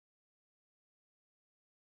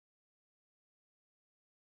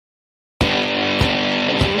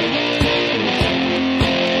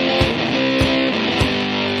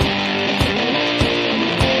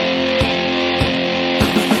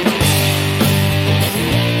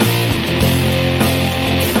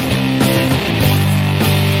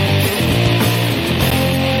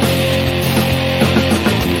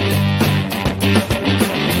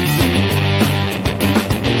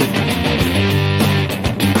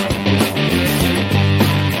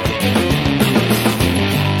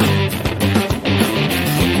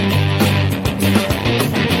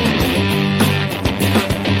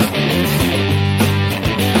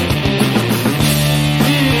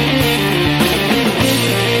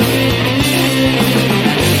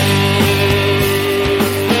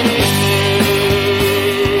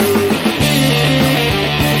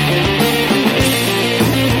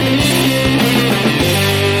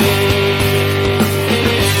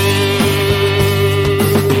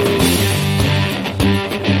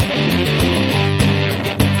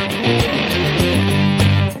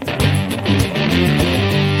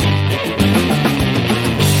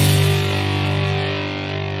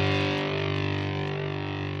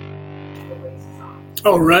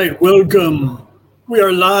All right, welcome. We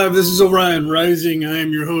are live. This is Orion Rising. I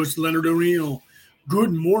am your host, Leonard O'Neill.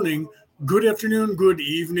 Good morning, good afternoon, good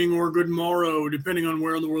evening, or good morrow, depending on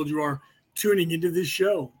where in the world you are tuning into this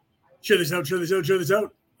show. Share this out, share this out, share this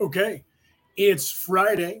out. Okay, it's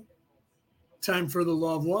Friday, time for the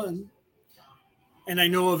Law of One. And I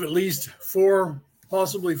know of at least four,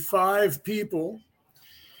 possibly five people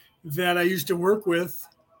that I used to work with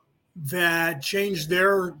that changed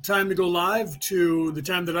their time to go live to the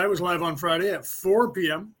time that I was live on Friday at 4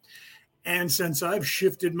 p.m. And since I've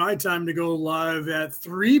shifted my time to go live at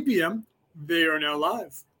 3 p.m., they are now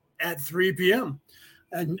live at 3 p.m.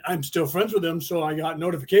 And I'm still friends with them. So I got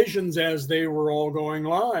notifications as they were all going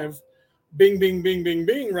live. Bing, bing, bing, bing,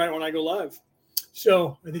 bing, right when I go live.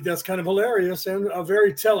 So I think that's kind of hilarious and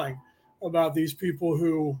very telling about these people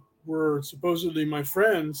who were supposedly my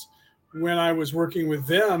friends when I was working with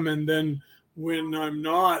them, and then when I'm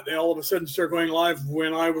not, they all of a sudden start going live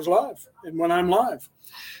when I was live and when I'm live.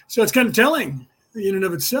 So it's kind of telling in and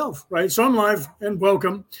of itself, right? So I'm live and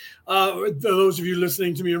welcome. Those of you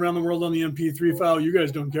listening to me around the world on the MP3 file, you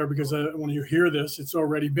guys don't care because when you hear this, it's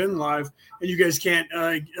already been live and you guys can't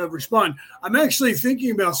respond. I'm actually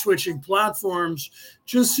thinking about switching platforms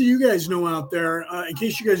just so you guys know out there, in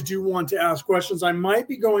case you guys do want to ask questions. I might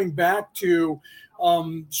be going back to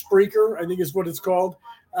Spreaker, I think is what it's called.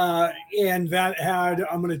 And that had,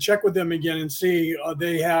 I'm going to check with them again and see,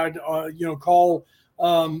 they had, call,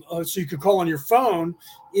 so you could call on your phone,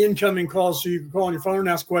 incoming calls, so you could call on your phone and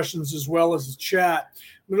ask questions as well as chat.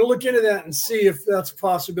 I'm going to look into that and see if that's a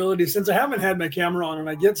possibility. Since I haven't had my camera on and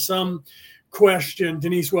I get some question,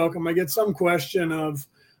 Denise, welcome. I get some question of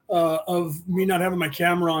me not having my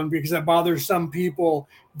camera on because that bothers some people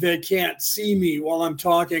that can't see me while I'm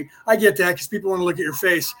talking. I get that because people want to look at your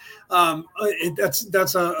face.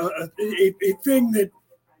 That's a thing that,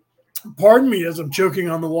 pardon me as I'm choking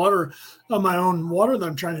on the water, on my own water that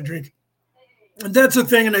I'm trying to drink. And that's a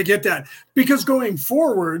thing, and I get that because going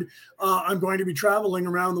forward, I'm going to be traveling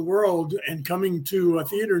around the world and coming to a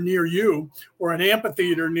theater near you or an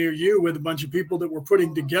amphitheater near you with a bunch of people that we're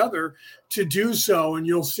putting together to do so. And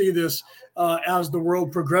you'll see this as the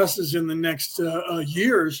world progresses in the next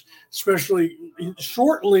years, especially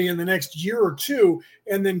shortly in the next year or two.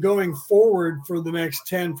 And then going forward for the next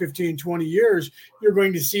 10, 15, 20 years, you're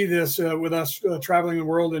going to see this with us traveling the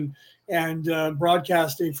world and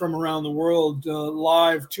broadcasting from around the world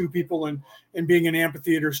live to people and being in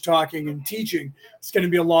amphitheaters talking and teaching. It's going to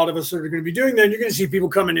be a lot of us that are going to be doing that. You're going to see people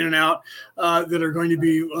coming in and out that are going to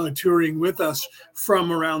be touring with us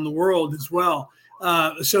from around the world as well.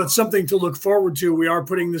 So it's something to look forward to. We are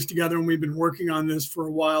putting this together and we've been working on this for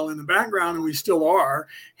a while in the background, and we still are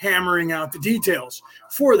hammering out the details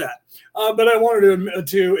for that. But I wanted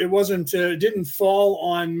to it didn't fall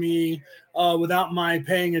on me without my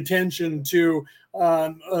paying attention to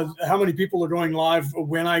how many people are going live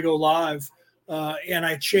when I go live. And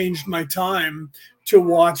I changed my time to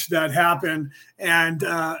watch that happen. And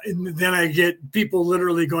then I get people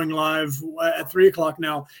literally going live at 3:00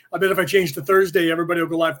 now. I bet if I change to Thursday, everybody will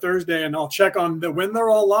go live Thursday, and I'll check on when they're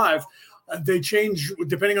all live. They change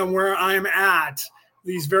depending on where I'm at.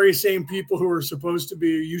 These very same people who are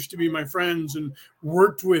used to be my friends and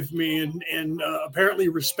worked with me and apparently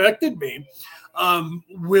respected me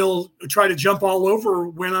will try to jump all over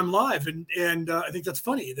when I'm live. And I think that's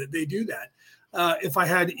funny that they do that. If I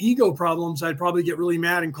had ego problems, I'd probably get really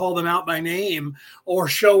mad and call them out by name or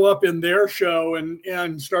show up in their show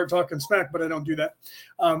and start talking smack, but I don't do that.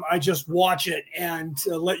 I just watch it and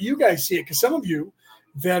let you guys see it, because some of you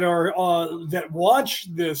that are that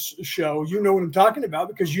watch this show, you know what I'm talking about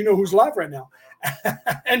because you know who's live right now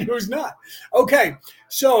and who's not. Okay,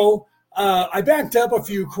 so I backed up a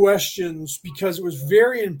few questions because it was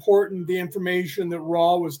very important, the information that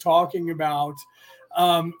Raw was talking about.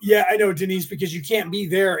 Yeah, I know, Denise, because you can't be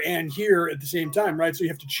there and here at the same time, right? So you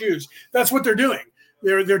have to choose. That's what they're doing.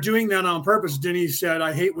 They're doing that on purpose. Denise said,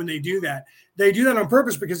 I hate when they do that. They do that on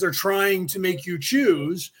purpose because they're trying to make you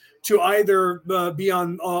choose to either be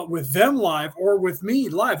on with them live or with me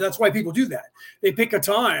live. That's why people do that. They pick a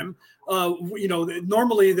time.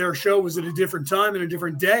 Normally their show was at a different time and a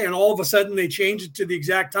different day, and all of a sudden they change it to the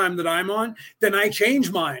exact time that I'm on. Then I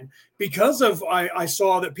change mine because I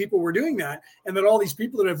saw that people were doing that, and that all these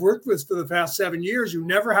people that I've worked with for the past 7 years who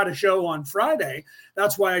never had a show on Friday.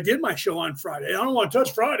 That's why I did my show on Friday. I don't want to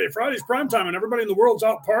touch Friday. Friday's prime time, and everybody in the world's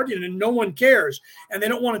out partying, and no one cares, and they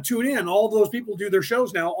don't want to tune in. All of those people do their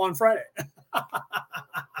shows now on Friday.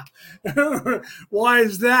 Why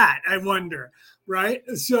is that? I wonder. Right.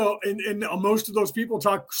 So, and most of those people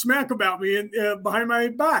talk smack about me and behind my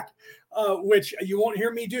back, which you won't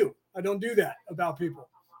hear me do. I don't do that about people.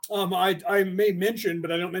 I may mention,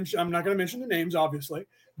 but I don't mention. I'm not going to mention the names. Obviously,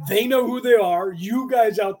 they know who they are. You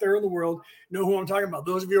guys out there in the world know who I'm talking about.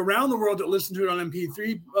 Those of you around the world that listen to it on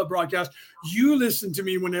MP3 broadcast, you listen to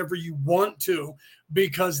me whenever you want to,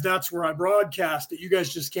 because that's where I broadcast it. You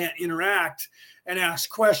guys just can't interact and ask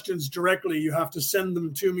questions directly. You have to send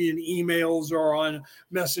them to me in emails or on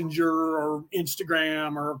Messenger or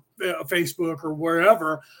Instagram or Facebook or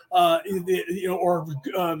wherever, or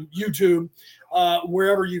YouTube,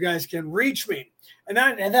 wherever you guys can reach me. And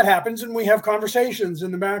that happens, and we have conversations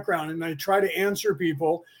in the background, and I try to answer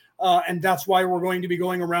people, and that's why we're going to be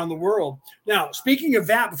going around the world. Now, speaking of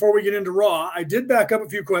that, before we get into Raw, I did back up a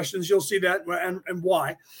few questions. You'll see that and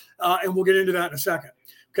why, and we'll get into that in a second.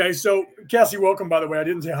 Okay, so Cassie, welcome, by the way. I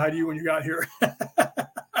didn't say hi to you when you got here.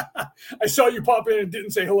 I saw you pop in and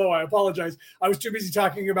didn't say hello. I apologize. I was too busy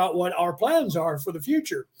talking about what our plans are for the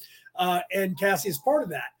future, and Cassie is part of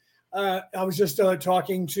that. I was just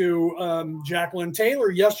talking to Jacqueline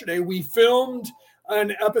Taylor yesterday. We filmed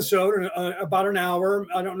an episode, about an hour.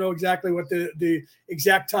 I don't know exactly what the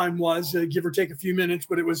exact time was, give or take a few minutes,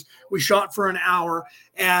 but we shot for an hour,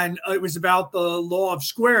 and it was about the law of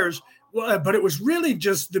squares. But it was really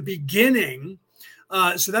just the beginning.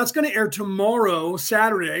 So that's going to air tomorrow,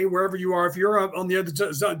 Saturday, wherever you are. If you're on the other,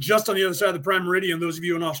 just on the other side of the Prime Meridian, those of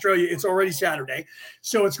you in Australia, it's already Saturday.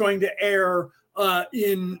 So it's going to air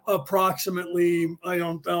in approximately, I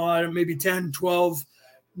don't know, maybe 10, 12,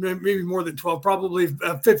 maybe more than 12, probably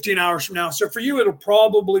 15 hours from now. So for you, it'll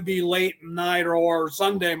probably be late night or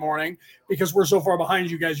Sunday morning, because we're so far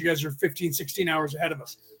behind you guys. You guys are 15, 16 hours ahead of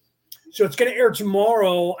us. So it's going to air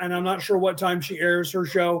tomorrow, and I'm not sure what time she airs her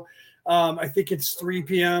show. I think it's 3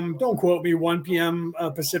 p.m. Don't quote me, 1 p.m.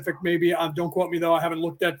 Pacific maybe. Don't quote me, though. I haven't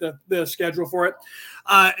looked at the schedule for it.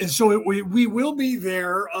 And so we will be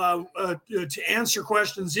there to answer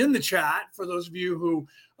questions in the chat for those of you who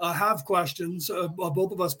have questions.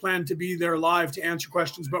 Both of us plan to be there live to answer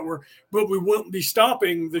questions, but we won't be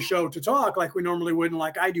stopping the show to talk like we normally would and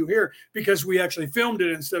like I do here, because we actually filmed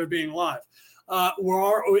it instead of being live.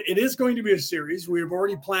 It is going to be a series. We have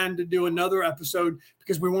already planned to do another episode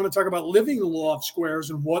because we want to talk about living the law of squares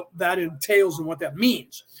and what that entails and what that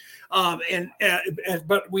means.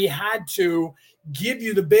 But we had to give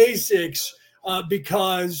you the basics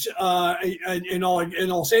because, and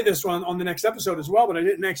I'll say this on the next episode as well, but I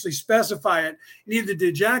didn't actually specify it. Neither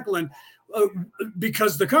did Jacqueline.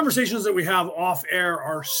 Because the conversations that we have off air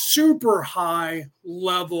are super high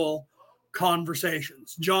level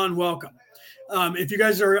conversations. John, welcome. If you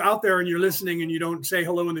guys are out there and you're listening and you don't say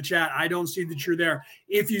hello in the chat, I don't see that you're there.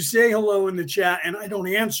 If you say hello in the chat and I don't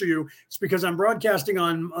answer you, it's because I'm broadcasting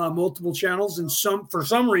on multiple channels, and for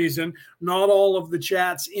some reason, not all of the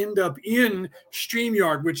chats end up in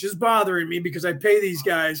StreamYard, which is bothering me because I pay these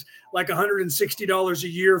guys like $160 a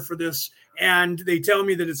year for this, and they tell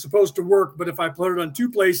me that it's supposed to work. But if I put it on two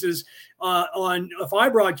places, if I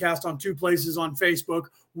broadcast on two places on Facebook,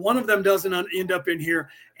 one of them doesn't end up in here,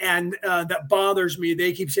 and that bothers me.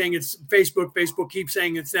 They keep saying it's Facebook. Facebook keeps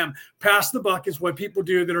saying it's them. Pass the buck is what people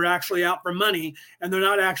do that are actually out for money, and they're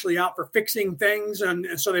not actually out for fixing things. And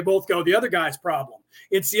so they both go, the other guy's problem.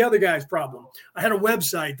 It's the other guy's problem. I had a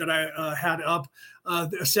website that I had up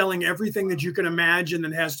selling everything that you can imagine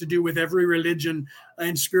that has to do with every religion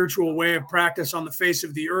and spiritual way of practice on the face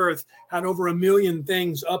of the earth. Had over 1 million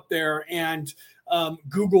things up there, and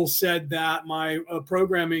Google said that my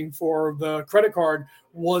programming for the credit card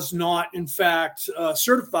was not, in fact,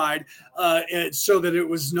 certified, so that it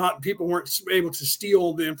was not, people weren't able to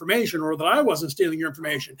steal the information, or that I wasn't stealing your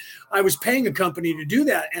information. I was paying a company to do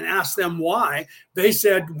that and asked them why. They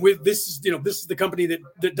said, this is the company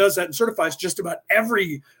that does that and certifies just about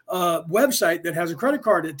every website that has a credit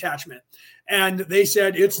card attachment. And they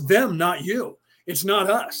said, it's them, not you. It's not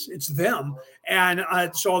us, it's them. And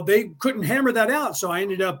so they couldn't hammer that out. So I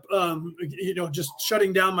ended up, just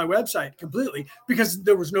shutting down my website completely, because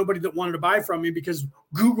there was nobody that wanted to buy from me, because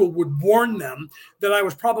Google would warn them that I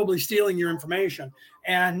was probably stealing your information.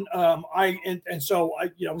 And so I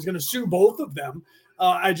was going to sue both of them.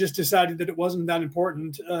 I just decided that it wasn't that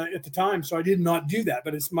important at the time, so I did not do that.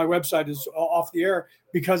 But my website is off the air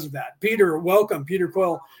because of that. Peter, welcome. Peter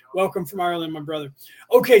Quill, welcome from Ireland, my brother.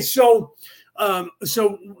 Okay, so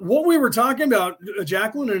what we were talking about,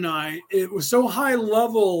 Jacqueline and I, it was so high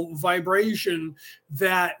level vibration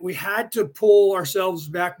that we had to pull ourselves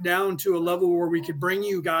back down to a level where we could bring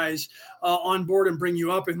you guys on board and bring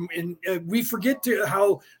you up. And we forget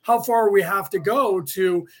how far we have to go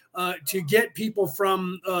to get people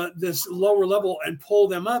from this lower level and pull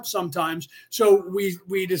them up sometimes. So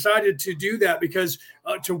we decided to do that because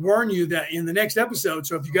to warn you that in the next episode,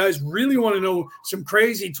 so if you guys really want to know some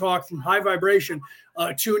crazy talk from high vibration,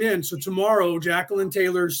 tune in. So tomorrow, Jacqueline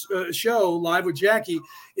Taylor's show, Live with Jackie,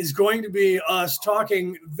 is going to be us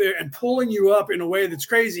talking there and pulling you up in a way that's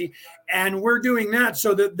crazy. And we're doing that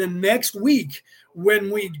so that the next week,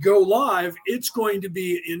 when we go live, it's going to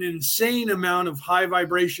be an insane amount of high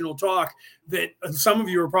vibrational talk that some of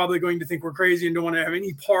you are probably going to think we're crazy and don't want to have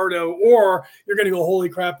any part of, or you're going to go, holy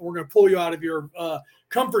crap, we're going to pull you out of your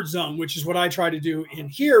comfort zone, which is what I try to do in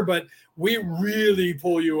here. But we really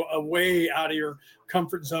pull you away out of your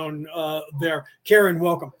comfort zone there. Karen,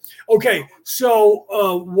 welcome. Okay, so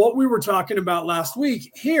what we were talking about last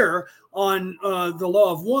week here on the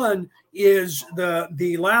Law of One is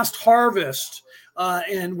the last harvest,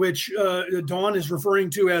 and which Dawn is referring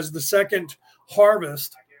to as the second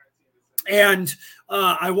harvest. And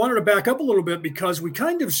I wanted to back up a little bit because we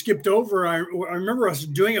kind of skipped over. I remember us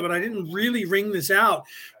doing it, but I didn't really ring this out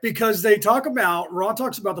because Ra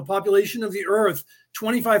talks about the population of the earth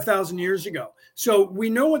 25,000 years ago. So we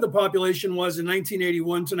know what the population was in 1981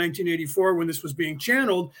 to 1984 when this was being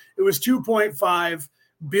channeled. It was 2.5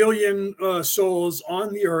 billion souls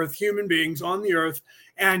on the earth, human beings on the earth.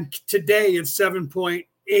 And today it's 7.8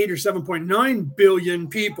 or 7.9 billion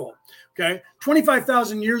people. Okay,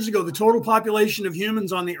 25,000 years ago, the total population of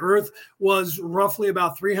humans on the earth was roughly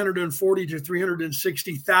about 340 to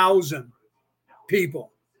 360,000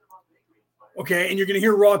 people. Okay, and you're going to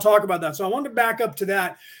hear Ra talk about that. So I wanted to back up to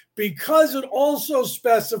that because it also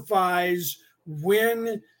specifies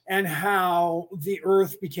when and how the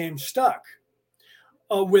earth became stuck.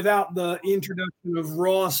 Without the introduction of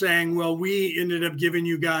Ra saying, well, we ended up giving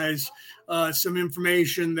you guys some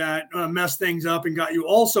information that messed things up and got you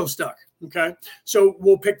also stuck. Okay, so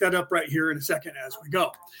we'll pick that up right here in a second as we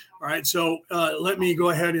go. All right, so let me go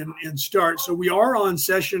ahead and start. So we are on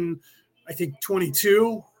session, I think,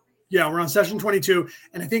 22. Yeah, we're on session 22,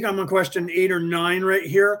 and I think I'm on question 8 or 9 right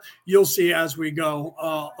here. You'll see as we go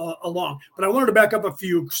along. But I wanted to back up a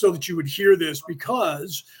few so that you would hear this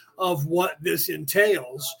because of what this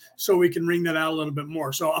entails, so we can ring that out a little bit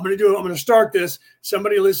more. So I'm going to start this.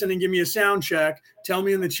 Somebody listen and give me a sound check. Tell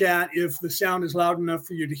me in the chat if the sound is loud enough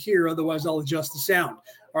for you to hear. Otherwise, I'll adjust the sound.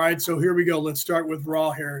 All right, so here we go. Let's start with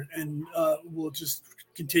Ra here, and we'll just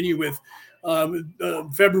continue with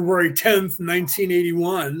February 10th,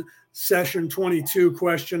 1981, session 22,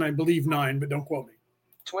 question, I believe 9, but don't quote me.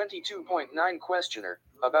 22.9 questioner,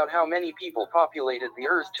 about how many people populated the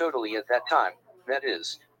earth totally at that time, that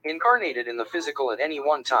is, incarnated in the physical at any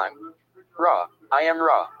one time. Ra, I am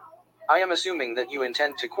Ra. I am assuming that you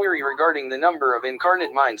intend to query regarding the number of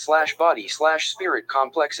incarnate mind/body/spirit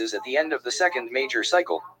complexes at the end of the second major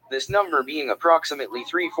cycle, this number being approximately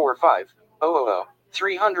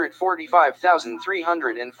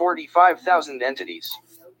 345,345,000 entities.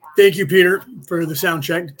 Thank you, Peter, for the sound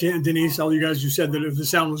check. Denise, all you guys, you said that if the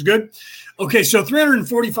sound was good. Okay, so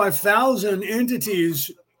 345,000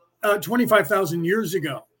 entities 25,000 years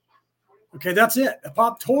ago. Okay, that's it.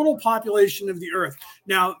 The total population of the earth.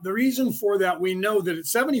 Now, the reason for that, we know that at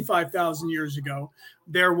 75,000 years ago,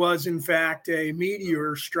 there was, in fact, a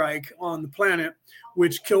meteor strike on the planet,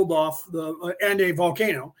 which killed off and a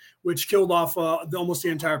volcano, which killed off almost the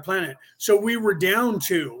entire planet. So we were down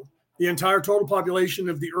to the entire total population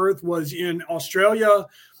of the earth was in Australia,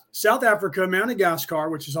 South Africa, Madagascar,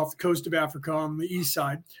 which is off the coast of Africa on the east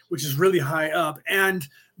side, which is really high up, and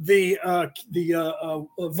the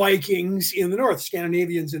Vikings in the north,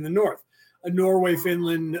 Scandinavians in the north, Norway,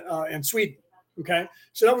 Finland, and Sweden. Okay,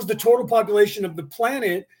 so that was the total population of the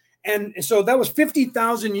planet, and so that was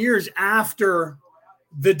 50,000 years after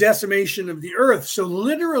the decimation of the earth. So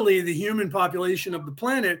literally the human population of the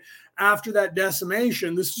planet after that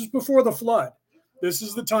decimation, this is before the flood. This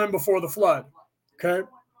is the time before the flood. Okay.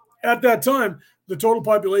 At that time, the total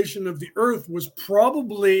population of the earth was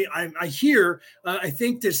probably, I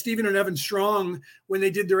think that Stephen and Evan Strong, when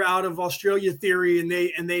they did their out of Australia theory and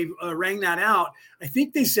they rang that out, I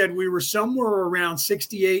think they said we were somewhere around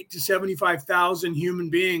 68 to 75,000 human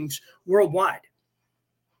beings worldwide.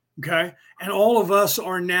 Okay. And all of us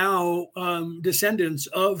are now descendants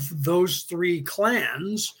of those three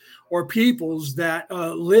clans or peoples that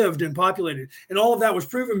lived and populated. And all of that was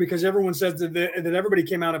proven because everyone says that everybody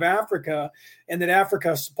came out of Africa and that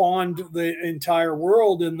Africa spawned the entire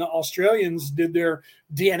world, and the Australians did their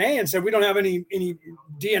DNA and said, we don't have any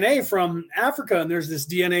DNA from Africa. And there's this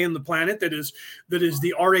DNA on the planet that is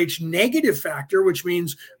the RH negative factor, which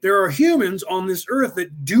means there are humans on this earth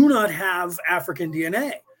that do not have African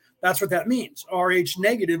DNA. That's what that means. RH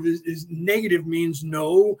negative is negative, means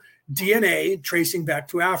no DNA tracing back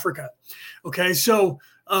to Africa. Okay, so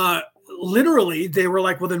literally, they were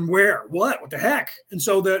like, well, then where? What the heck? And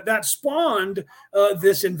so that spawned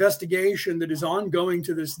this investigation that is ongoing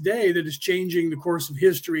to this day, that is changing the course of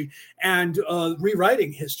history and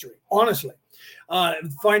rewriting history, honestly.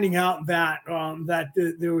 Finding out that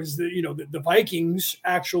there was the Vikings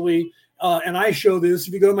actually, and I show this.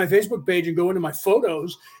 If you go to my Facebook page and go into my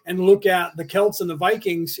photos and look at the Celts and the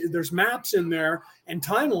Vikings, there's maps in there and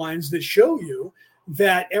timelines that show you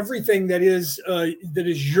that everything that is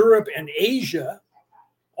Europe and Asia,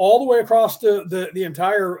 all the way across the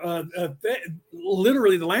entire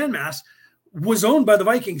literally the landmass, was owned by the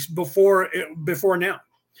Vikings before now.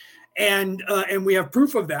 And we have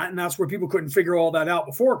proof of that, and that's where people couldn't figure all that out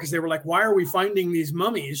before, because they were like, why are we finding these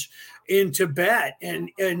mummies in Tibet and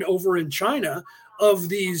over in China of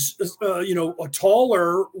these a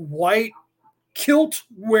taller, white, kilt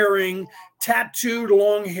wearing, tattooed,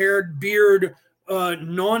 long haired, beard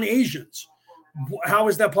non-Asians? How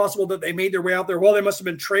is that possible that they made their way out there? Well, they must have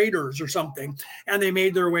been traders or something, and they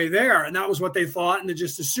made their way there. And that was what they thought, and they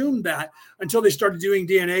just assumed that, until they started doing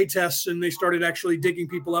DNA tests and they started actually digging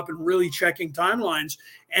people up and really checking timelines.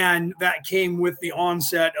 And that came with the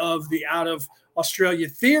onset of the out of Australia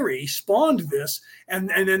theory, spawned this. And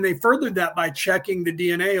then they furthered that by checking the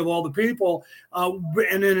DNA of all the people.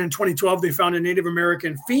 And then in 2012, they found a Native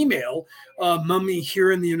American female mummy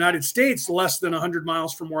here in the United States, less than 100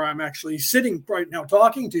 miles from where I'm actually sitting right now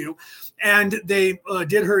talking to you. And they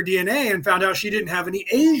did her DNA and found out she didn't have any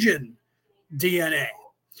Asian DNA.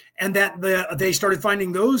 And that they started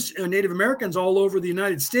finding those Native Americans all over the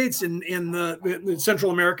United States in the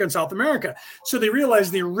Central America and South America. So they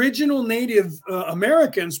realized the original Native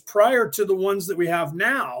Americans, prior to the ones that we have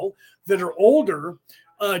now that are older,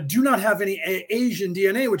 do not have any Asian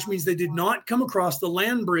DNA, which means they did not come across the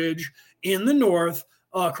land bridge in the north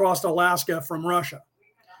across Alaska from Russia.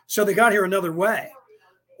 So they got here another way.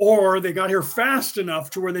 Or they got here fast enough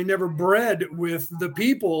to where they never bred with the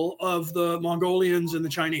people of the Mongolians and the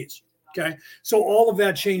Chinese. Okay. So all of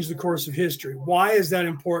that changed the course of history. Why is that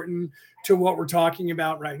important to what we're talking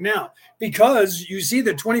about right now? Because you see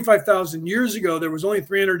that 25,000 years ago, there was only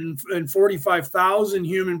 345,000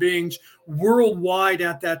 human beings worldwide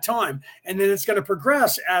at that time. And then it's going to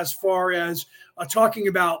progress as far as talking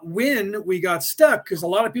about when we got stuck, because a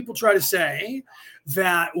lot of people try to say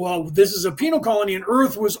that, well, this is a penal colony and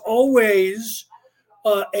Earth was always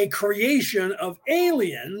a creation of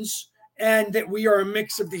aliens, and that we are a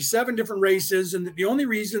mix of these 7 different races, and that the only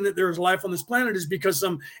reason that there is life on this planet is because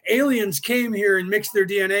some aliens came here and mixed their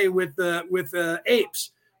DNA with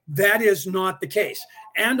apes. That is not the case.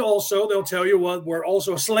 And also, they'll tell you, well, we're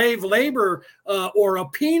also a slave labor or a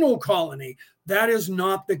penal colony. That is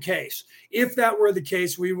not the case. If that were the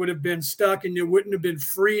case, we would have been stuck, and there wouldn't have been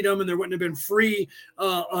freedom, and there wouldn't have been free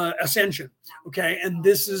ascension. Okay. And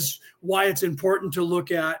this is why it's important to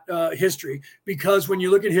look at history, because when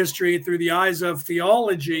you look at history through the eyes of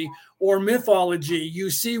theology or mythology, you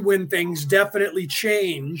see when things definitely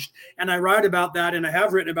changed. And I write about that, and I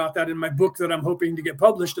have written about that in my book that I'm hoping to get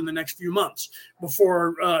published in the next few months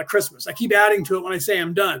before Christmas. I keep adding to it when I say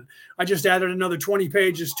I'm done. I just added another 20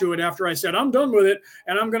 pages to it after I said I'm done with it,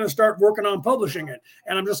 and I'm going to start working on publishing it,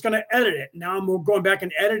 and I'm just going to edit it. Now I'm going back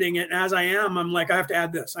and editing it. And as I am, I'm like, I have to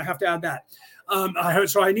add this. I have to add that.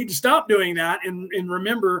 So I need to stop doing that and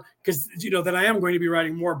remember, because that I am going to be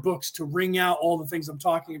writing more books to wring out all the things I'm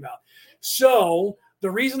talking about. So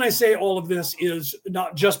the reason I say all of this is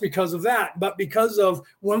not just because of that, but because of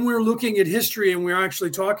when we're looking at history and we're actually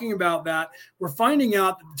talking about that, we're finding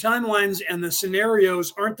out that the timelines and the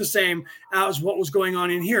scenarios aren't the same as what was going on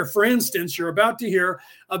in here. For instance, you're about to hear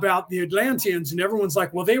about the Atlanteans, and everyone's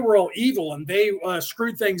like, well, they were all evil and they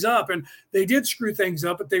screwed things up. And they did screw things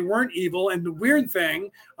up, but they weren't evil. And the weird thing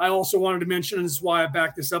I also wanted to mention, and this is why I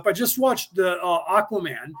backed this up, I just watched the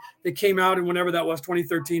Aquaman that came out in whenever that was,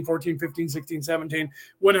 2013, 14, 15, 16, 17,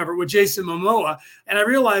 whatever, with Jason Momoa. And I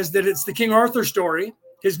realized that it's the King Arthur story.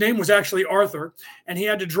 His name was actually Arthur, and he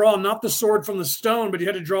had to draw not the sword from the stone, but he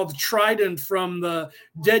had to draw the trident from the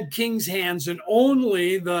dead king's hands, and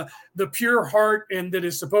only the pure heart and that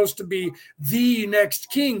is supposed to be the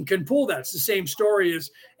next king can pull that. It's the same story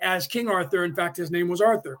as King Arthur. In fact, his name was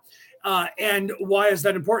Arthur. And why is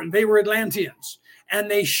that important? They were Atlanteans, and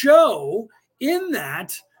they show in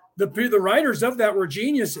that the writers of that were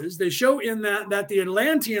geniuses. They show in that the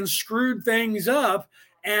Atlanteans screwed things up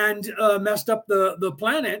and messed up the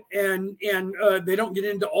planet, and they don't get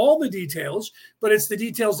into all the details, but it's the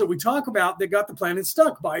details that we talk about that got the planet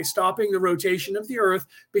stuck by stopping the rotation of the Earth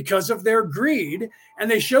because of their greed.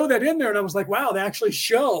 And they show that in there, and I was like, wow, they actually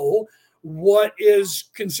show what is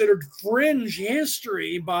considered fringe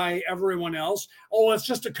history by everyone else. Oh, it's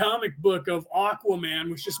just a comic book of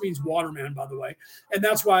Aquaman, which just means waterman, by the way. And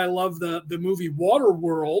that's why I love the movie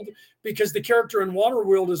Waterworld, because the character in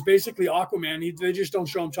Waterworld is basically Aquaman. They just don't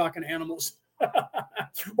show him talking to animals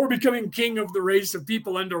or becoming king of the race of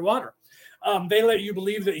people underwater. They let you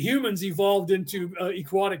believe that humans evolved into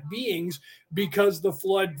aquatic beings because the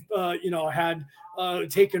flood, had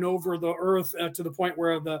taken over the earth to the point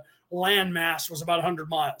where the land mass was about 100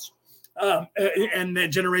 miles. And the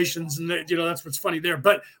generations, and that's what's funny there.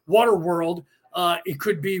 But Waterworld, it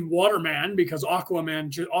could be Waterman, because aqua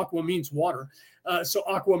means water. So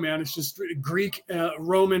Aquaman is just Greek,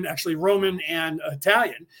 Roman and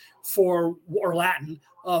Italian or Latin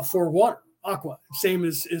for water. Aqua, same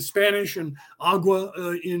as Spanish, and agua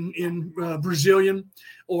in Brazilian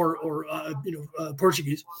or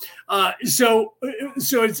Portuguese. So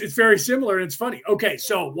it's very similar, and it's funny. Okay,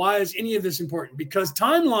 so why is any of this important? Because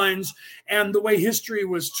timelines and the way history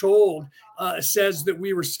was told says that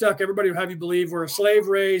we were stuck. Everybody would have you believe we're a slave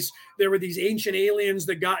race. There were these ancient aliens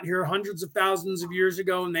that got here hundreds of thousands of years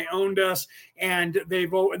ago, and they owned us, and they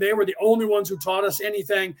were the only ones who taught us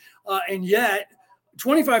anything, and yet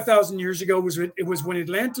 25,000 years ago was when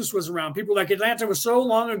Atlantis was around. People like Atlanta was so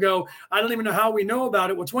long ago, I don't even know how we know about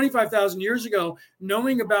it. Well, 25,000 years ago,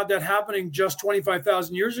 knowing about that happening just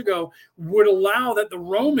 25,000 years ago would allow that the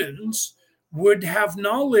Romans would have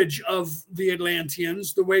knowledge of the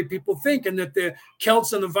Atlanteans the way people think, and that the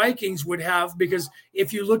Celts and the Vikings would have, because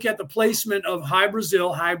if you look at the placement of Hy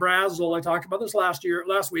Brasil, I talked about this last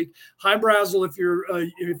week, Hy Brasil, if you're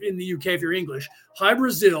in the UK, if you're English, Hy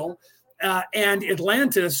Brasil, and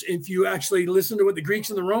Atlantis, if you actually listen to what the Greeks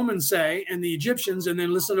and the Romans say and the Egyptians, and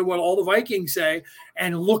then listen to what all the Vikings say,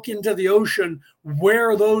 and look into the ocean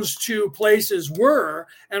where those two places were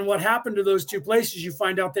and what happened to those two places, you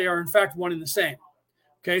find out they are in fact one and the same.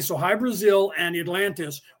 Okay, so Hy Brasil and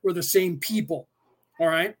Atlantis were the same people. All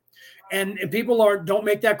right. And people don't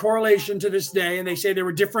make that correlation to this day, and they say there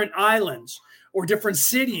were different islands or different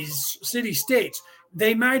city-states.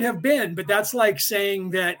 They might have been, but that's like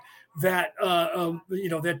saying that on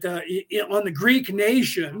the Greek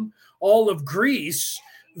nation, all of Greece,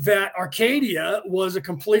 that Arcadia was a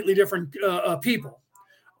completely different people,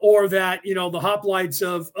 or that the hoplites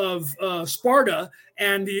of Sparta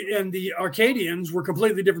and the Arcadians were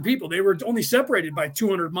completely different people. They were only separated by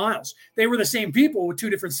 200 miles. They were the same people with two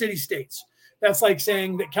different city-states. That's like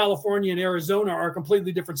saying that California and Arizona are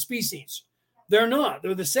completely different species. They're not.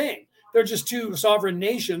 They're the same. They're just two sovereign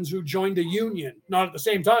nations who joined a union, not at the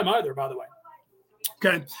same time either, by the way.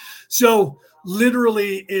 Okay, so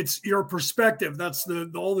literally it's your perspective. That's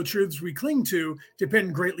all the truths we cling to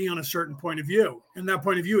depend greatly on a certain point of view. And that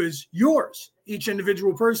point of view is yours, each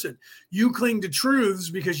individual person. You cling to truths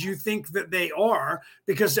because you think that they are,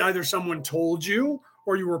 because either someone told you,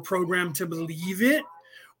 or you were programmed to believe it,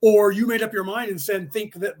 or you made up your mind and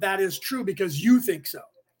think that is true because you think so.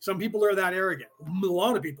 Some people are that arrogant. A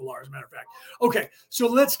lot of people are, as a matter of fact. Okay, so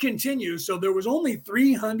let's continue. So there was only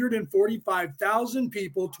 345,000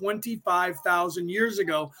 people 25,000 years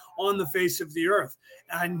ago on the face of the earth.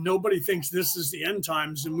 And nobody thinks this is the end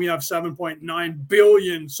times. And we have 7.9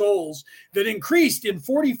 billion souls that increased in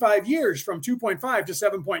 45 years from 2.5 to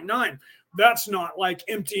 7.9. That's not like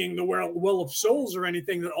emptying the well of souls or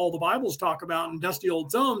anything that all the Bibles talk about in dusty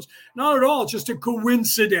old tomes. Not at all. It's just a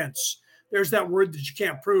coincidence. There's that word that you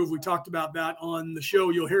can't prove. We talked about that on the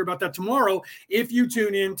show. You'll hear about that tomorrow if you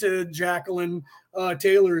tune into Jacqueline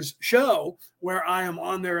Taylor's show, where I am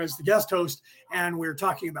on there as the guest host, and we're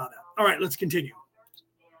talking about that. All right, let's continue.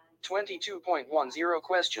 22.10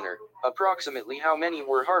 Questioner. Approximately how many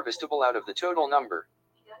were harvestable out of the total number?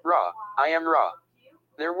 Ra. I am Ra.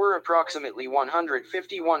 There were approximately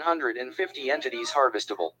 150 entities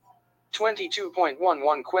harvestable.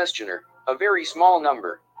 22.11 Questioner. A very small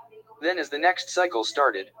number. Then as the next cycle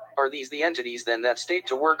started, are these the entities then that stayed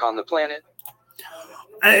to work on the planet?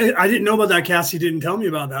 I didn't know about that. Cassie didn't tell me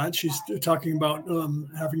about that. She's talking about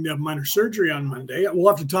having to have minor surgery on Monday.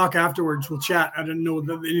 We'll have to talk afterwards. We'll chat. I didn't know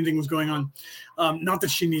that anything was going on. Not that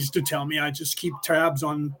she needs to tell me. I just keep tabs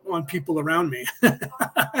on people around me. and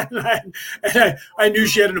I knew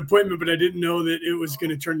she had an appointment, but I didn't know that it was going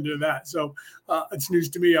to turn into that. So it's news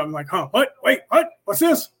to me. I'm like, what? Wait, what? What's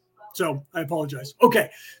this? So I apologize. Okay,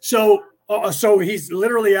 so he's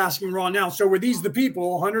literally asking Ron now. So were these the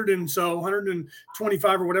people,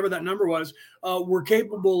 125 or whatever that number was, were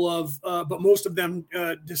capable of, but most of them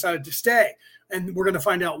decided to stay, and we're going to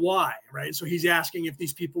find out why, right? So he's asking if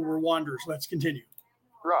these people were wanderers. Let's continue.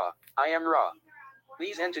 Ra, I am Ra.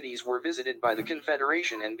 These entities were visited by the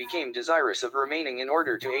Confederation and became desirous of remaining in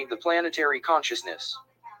order to aid the planetary consciousness.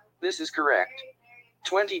 This is correct.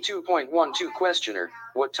 22.12 Questioner,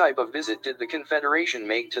 what type of visit did the Confederation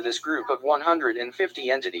make to this group of 150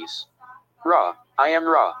 entities? Ra, I am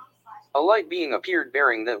Ra. A light being appeared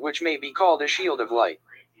bearing that which may be called a shield of light.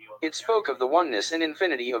 It spoke of the oneness and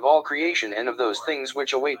infinity of all creation and of those things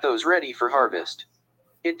which await those ready for harvest.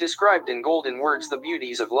 It described in golden words the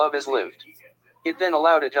beauties of love as lived. It then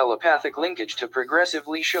allowed a telepathic linkage to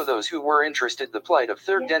progressively show those who were interested the plight of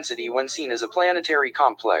third density when seen as a planetary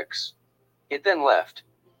complex. It then left.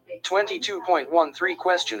 22.13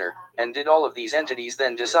 Questioner, and did all of these entities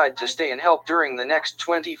then decide to stay and help during the next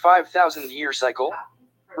 25,000-year cycle?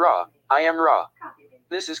 Ra, I am Ra.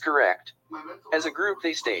 This is correct. As a group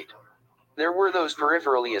they stayed. There were those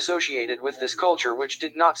peripherally associated with this culture which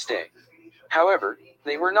did not stay. However,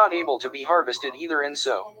 they were not able to be harvested either, and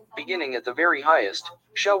so, beginning at the very highest,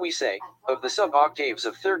 shall we say, of the sub-octaves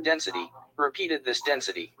of third density, repeated this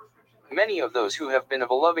density. Many of those who have been of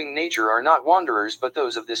a loving nature are not wanderers but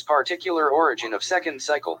those of this particular origin of second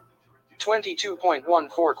cycle.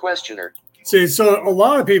 22.14 Questioner. See, so a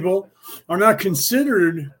lot of people are not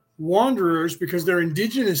considered wanderers because they're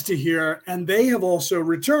indigenous to here, and they have also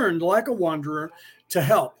returned like a wanderer to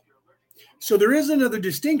help. So there is another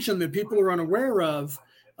distinction that people are unaware of,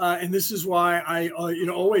 and this is why I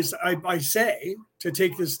always say to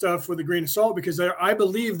take this stuff with a grain of salt, because I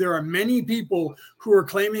believe there are many people who are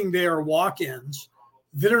claiming they are walk-ins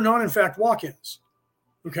that are not in fact walk-ins.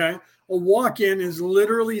 Okay, a walk-in is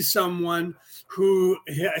literally someone who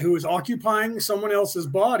is occupying someone else's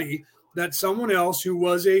body, that someone else who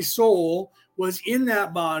was a soul was in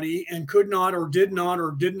that body and could not or did not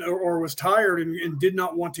or didn't or was tired and did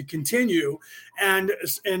not want to continue, and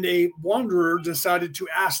a wanderer decided to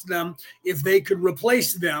ask them if they could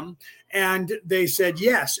replace them, and they said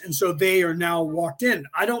yes, and so they are now walked in.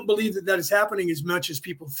 I don't believe that is happening as much as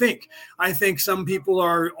people think. I think some people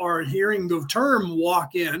are hearing the term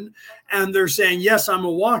walk in and they're saying, yes, I'm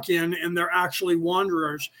a walk in, and they're actually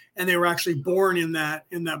wanderers and they were actually born in that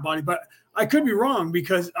body. But I could be wrong,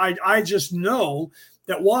 because I just know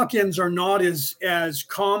that walk-ins are not as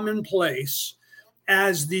commonplace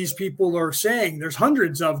as these people are saying. There's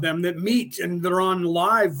hundreds of them that meet and they're on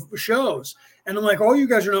live shows. And I'm like, oh, you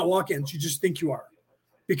guys are not walk-ins. You just think you are,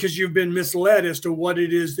 because you've been misled as to what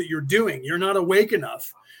it is that you're doing. You're not awake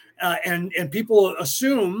enough. And people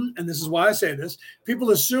assume, and this is why I say this,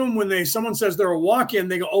 people assume when someone says they're a walk-in,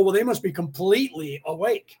 they go, oh, well, they must be completely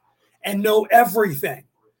awake and know everything.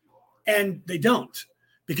 And they don't,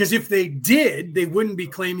 because if they did, they wouldn't be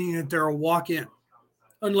claiming that they're a walk-in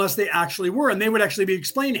unless they actually were, and they would actually be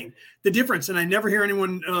explaining the difference. And I never hear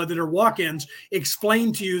anyone that are walk-ins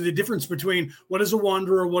explain to you the difference between what is a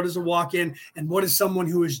wanderer, what is a walk-in, and what is someone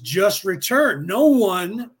who has just returned. No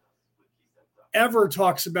one ever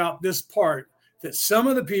talks about this part, that some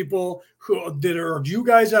of the people that are you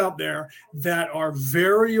guys out there that are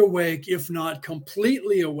very awake, if not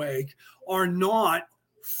completely awake, are not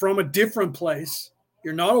from a different place.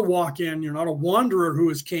 You're not a walk-in. You're not a wanderer who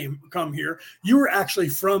has come here. You were actually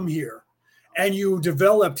from here, and you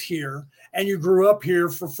developed here, and you grew up here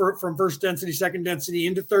from first density, second density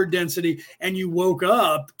into third density, and you woke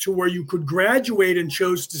up to where you could graduate and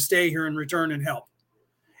chose to stay here and return and help.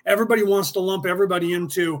 Everybody wants to lump everybody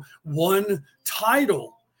into one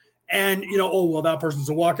title. And, oh, well, that person's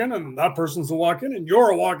a walk-in, and that person's a walk-in, and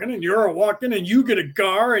you're a walk-in, and you're a walk-in, and you get a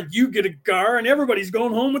gar, and you get a gar, and everybody's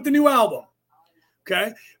going home with the new album.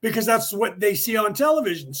 Okay? Because that's what they see on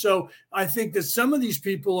television. So I think that some of these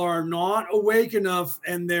people are not awake enough,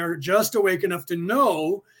 and they're just awake enough to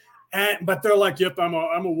know, but they're like, yep, I'm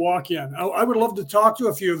a walk-in. I would love to talk to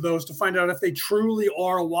a few of those to find out if they truly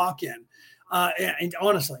are a walk-in. And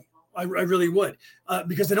honestly, I really would,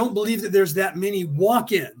 because I don't believe that there's that many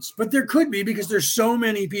walk-ins, but there could be, because there's so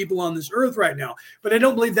many people on this earth right now. But I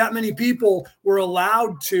don't believe that many people were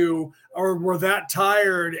allowed to, or were that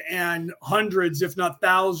tired, and hundreds, if not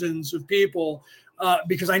thousands of people,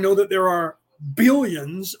 because I know that there are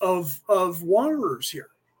billions of wanderers here.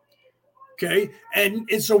 Okay. And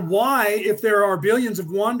so why, if there are billions of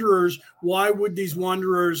wanderers, why would these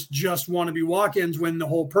wanderers just want to be walk-ins when the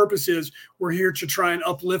whole purpose is we're here to try and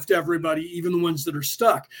uplift everybody, even the ones that are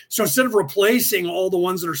stuck? So instead of replacing all the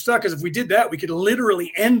ones that are stuck, because if we did that, we could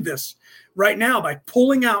literally end this right now by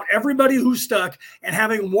pulling out everybody who's stuck and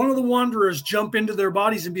having one of the wanderers jump into their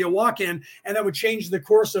bodies and be a walk-in. And that would change the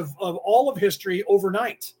course of all of history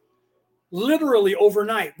overnight. Literally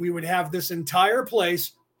overnight, we would have this entire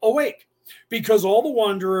place awake. because all the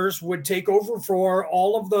wanderers would take over for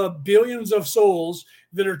all of the billions of souls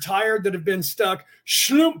that are tired, that have been stuck,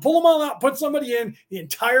 pull them all out, put somebody in. The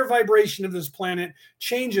entire vibration of this planet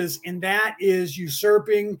changes, and that is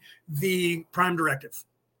usurping the prime directive.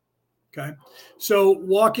 Okay. So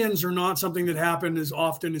walk-ins are not something that happen as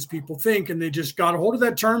often as people think, and they just got a hold of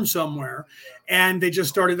that term somewhere, and they just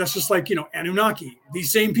started. That's just like, Anunnaki.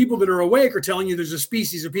 These same people that are awake are telling you there's a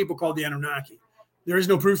species of people called the Anunnaki. There is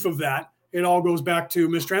no proof of that. It all goes back to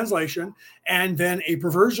mistranslation and then a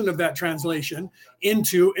perversion of that translation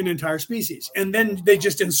into an entire species. And then they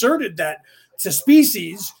just inserted that to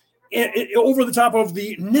species over the top of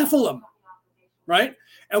the Nephilim, right?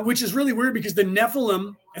 Which is really weird, because the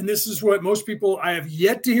Nephilim, and this is what most people, I have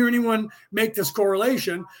yet to hear anyone make this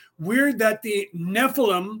correlation, weird that the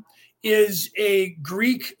Nephilim is a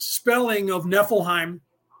Greek spelling of Nephelheim,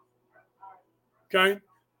 okay,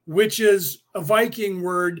 which is a Viking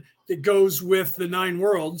word that goes with the 9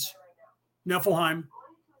 worlds, Nephelheim,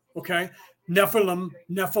 okay, Nephilim,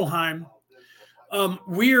 Nephelheim.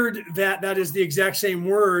 Weird that is the exact same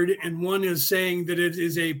word, and one is saying that it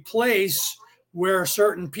is a place where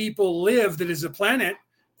certain people live, that is a planet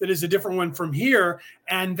that is a different one from here,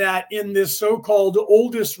 and that in this so-called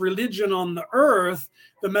oldest religion on the earth,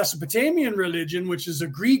 the Mesopotamian religion, which is a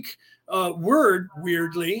Greek word,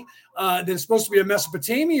 weirdly, that's supposed to be a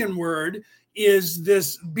Mesopotamian word, is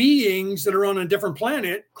this beings that are on a different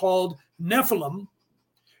planet called Nephilim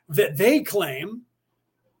that they claim,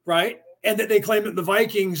 right? And that they claim that the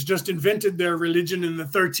Vikings just invented their religion in the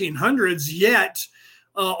 1300s, yet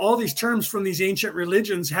all these terms from these ancient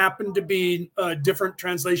religions happen to be different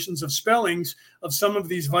translations of spellings of some of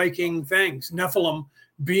these Viking things. Nephilim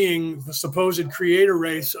being the supposed creator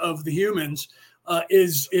race of the humans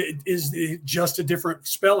is just a different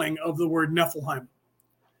spelling of the word Nephelheim.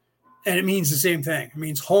 And it means the same thing. It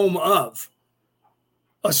means home of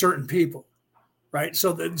a certain people, right?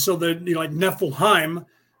 So like Nephelheim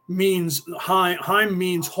means, Heim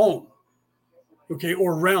means home, okay,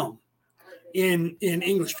 or realm in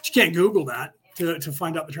English. But you can't Google that to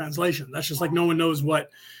find out the translation. That's just like no one knows what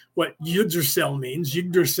Yggdrasil means.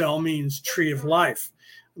 Yggdrasil means tree of life,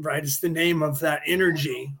 right? It's the name of that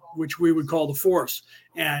energy, which we would call the force.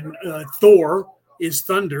 And Thor is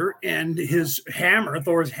thunder, and his hammer,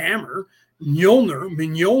 Thor's hammer,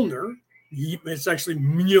 Mjolnir, it's actually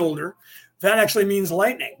Mjolnir. That actually means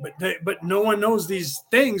lightning, but no one knows these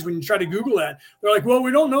things. When you try to Google that, they're like, well,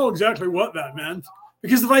 we don't know exactly what that meant,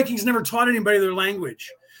 because the Vikings never taught anybody their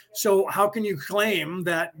language. So how can you claim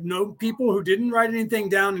that no people who didn't write anything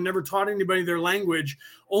down and never taught anybody their language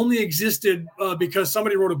only existed because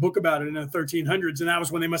somebody wrote a book about it in the 1300s, and that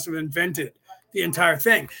was when they must have invented the entire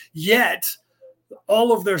thing? Yet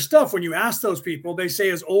all of their stuff, when you ask those people, they say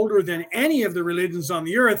is older than any of the religions on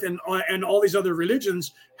the earth, and all these other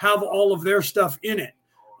religions have all of their stuff in it.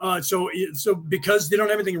 So because they don't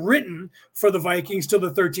have anything written for the Vikings till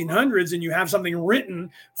the 1300s, and you have something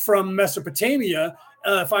written from Mesopotamia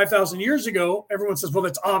 5,000 years ago, everyone says, well,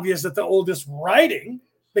 it's obvious that the oldest writing,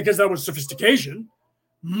 because that was sophistication,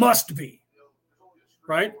 must be,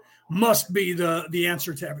 right? Must be the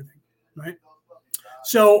answer to everything, right?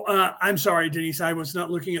 So I'm sorry, Denise, I was not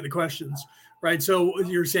looking at the questions, right? So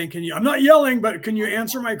you're saying, I'm not yelling, but can you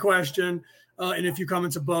answer my question? And a few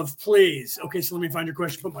comments above, please. Okay, so let me find your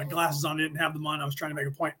question. Put my glasses on. I didn't have them on. I was trying to make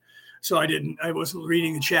a point. So I wasn't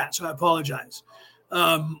reading the chat, so I apologize.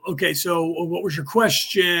 Okay, so what was your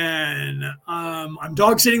question? I'm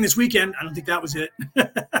dog sitting this weekend. I don't think that was it.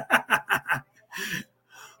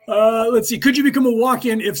 Let's see. Could you become a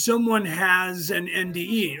walk-in if someone has an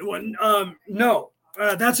NDE? Well, no.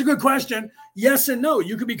 That's a good question. Yes and no.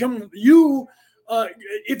 You could become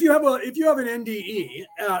if you have an NDE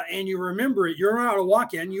and you remember it, you're not a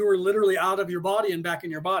walk-in. You are literally out of your body and back in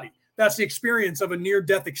your body. That's the experience of a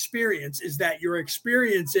near-death experience, is that you're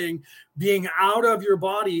experiencing being out of your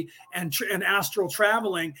body and astral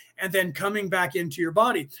traveling and then coming back into your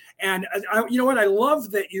body. And you know what? I love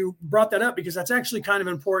that you brought that up, because that's actually kind of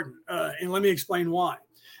important. And let me explain why.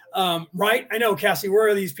 Right? I know, Cassie, where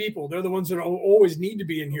are these people? They're the ones that always need to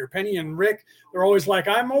be in here. Penny and Rick, they're always like,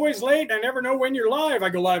 I'm always late. I never know when you're live. I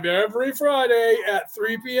go live every Friday at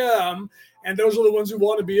 3 p.m. And those are the ones who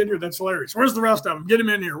want to be in here. That's hilarious. Where's the rest of them? Get them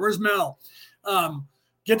in here. Where's Mel?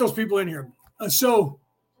 Get those people in here. So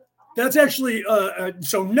that's actually,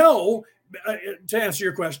 so no, to answer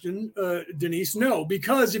your question, Denise, no,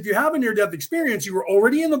 because if you have a near-death experience, you were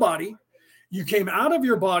already in the body. You came out of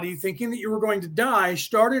your body thinking that you were going to die,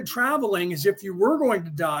 started traveling as if you were going to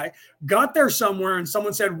die, got there somewhere, and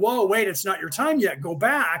someone said, whoa, wait, it's not your time yet. Go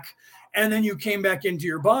back. And then you came back into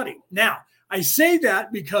your body. Now, I say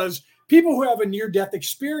that because people who have a near-death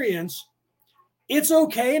experience, it's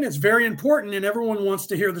okay and it's very important, and everyone wants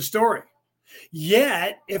to hear the story.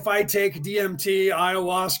 Yet, if I take DMT,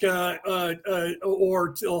 ayahuasca,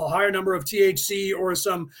 or a higher number of THC or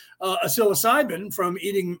some psilocybin from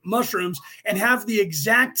eating mushrooms and have the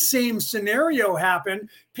exact same scenario happen,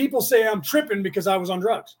 people say I'm tripping because I was on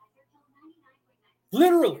drugs.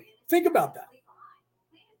 Literally, think about that.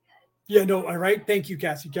 Yeah, no, all right. Thank you,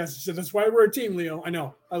 Cassie. Cassie said, that's why we're a team, Leo. I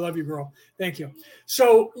know. I love you, girl. Thank you.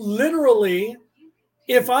 So literally,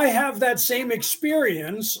 if I have that same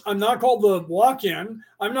experience, I'm not called the walk-in.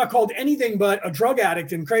 I'm not called anything but a drug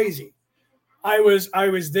addict and crazy. I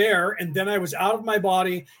was there, and then I was out of my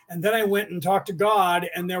body, and then I went and talked to God,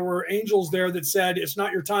 and there were angels there that said, it's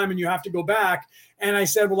not your time and you have to go back. And I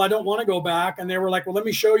said, well, I don't want to go back. And they were like, well, let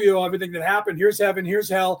me show you everything that happened. Here's heaven, here's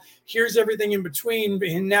hell, here's everything in between,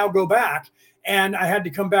 and now go back. And I had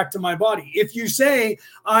to come back to my body. If you say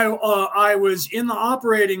I was in the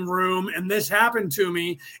operating room and this happened to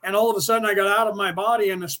me, and all of a sudden I got out of my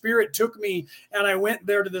body and the spirit took me and I went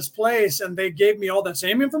there to this place and they gave me all that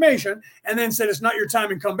same information and then said, it's not your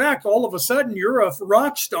time and come back. All of a sudden you're a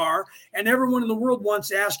rock star and everyone in the world wants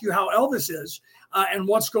to ask you how Elvis is and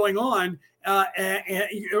what's going on. And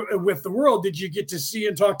with the world, did you get to see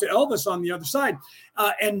and talk to Elvis on the other side?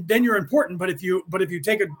 And then you're important. But if you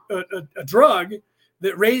take a drug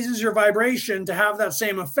that raises your vibration to have that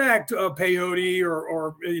same effect, peyote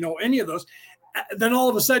or any of those, then all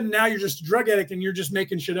of a sudden now you're just a drug addict and you're just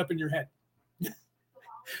making shit up in your head.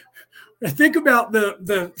 Think about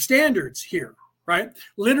the standards here. Right.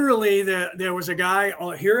 Literally, there was a guy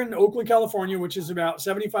here in Oakland, California, which is about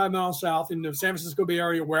 75 miles south in the San Francisco Bay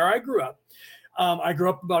Area where I grew up. I grew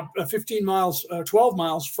up about 15 miles, 12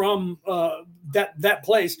 miles from that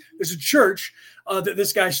place. There's a church that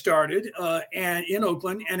this guy started and in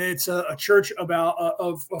Oakland, and it's a church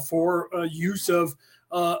for use of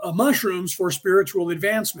mushrooms for spiritual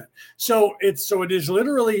advancement. So it is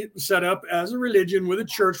literally set up as a religion with a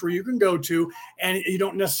church where you can go to, and you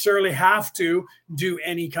don't necessarily have to do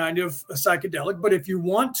any kind of psychedelic. But if you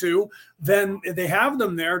want to, then they have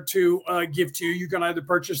them there to give to you. You can either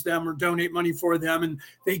purchase them or donate money for them, and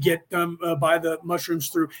they get them buy the mushrooms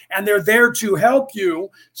through. And they're there to help you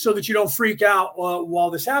so that you don't freak out while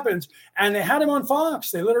this happens. And they had him on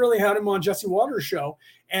Fox. They literally had him on Jesse Waters' show.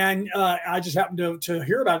 And I just happened to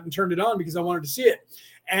hear about it and turned it on because I wanted to see it.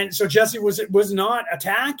 And so Jesse was not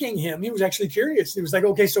attacking him. He was actually curious. He was like,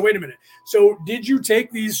 okay, so wait a minute. So did you take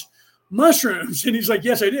these mushrooms? And he's like,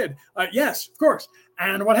 yes, I did. Yes, of course.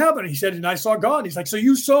 And what happened? He said, and I saw God. He's like, so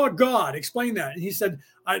you saw God. Explain that. And he said,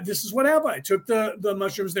 this is what happened. I took the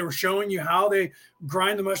mushrooms. They were showing you how they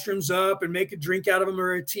grind the mushrooms up and make a drink out of them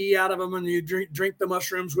or a tea out of them. And you drink the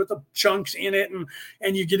mushrooms with the chunks in it.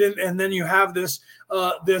 And you get in, and then you have this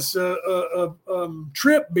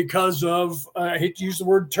trip because of, I hate to use the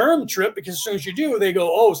word term trip, because as soon as you do, they go,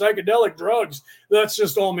 oh, psychedelic drugs. That's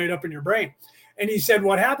just all made up in your brain. And he said,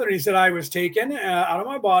 what happened? And he said, I was taken out of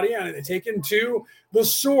my body and taken to the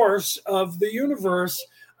source of the universe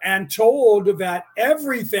and told that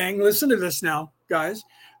everything, listen to this now, guys,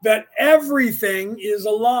 that everything is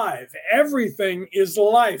alive. Everything is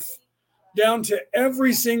life, down to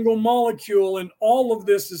every single molecule. And all of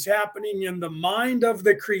this is happening in the mind of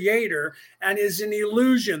the creator and is an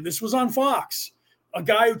illusion. This was on Fox. A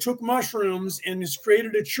guy who took mushrooms and has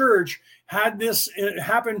created a church had this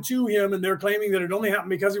happen to him, and they're claiming that it only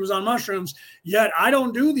happened because he was on mushrooms. Yet I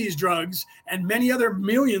don't do these drugs, and many other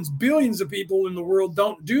millions, billions of people in the world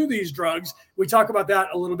don't do these drugs. We talk about that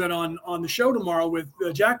a little bit on the show tomorrow with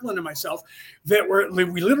Jacqueline and myself.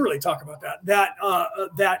 We literally talk about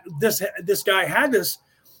that this guy had this.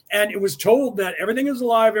 And it was told that everything is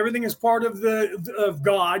alive, everything is part of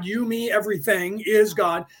God. You, me, everything is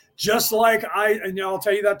God. Just like I'll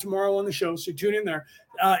tell you that tomorrow on the show, so tune in there.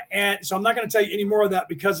 And so I'm not going to tell you any more of that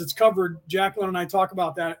because it's covered. Jacqueline and I talk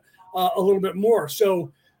about that a little bit more.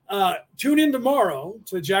 So tune in tomorrow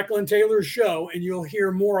to Jacqueline Taylor's show, and you'll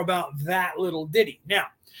hear more about that little ditty. Now,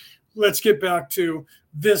 let's get back to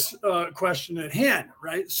this question at hand,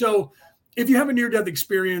 right? So if you have a near-death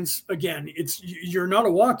experience, again, you're not a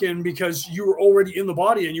walk-in because you were already in the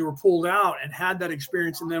body and you were pulled out and had that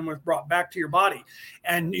experience and then was brought back to your body.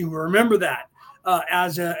 And you remember that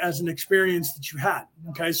as an experience that you had.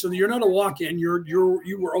 Okay, so you're not a walk-in. You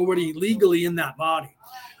were already legally in that body.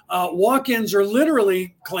 Walk-ins are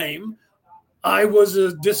literally claim I was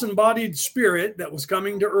a disembodied spirit that was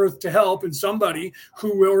coming to Earth to help, and somebody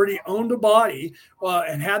who already owned a body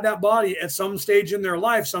and had that body at some stage in their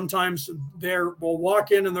life. Sometimes will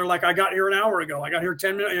walk in and they're like, I got here an hour ago. I got here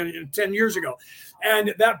 10 years ago.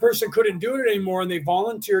 And that person couldn't do it anymore. And they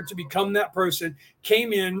volunteered to become that person,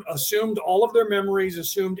 came in, assumed all of their memories,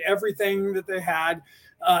 assumed everything that they had.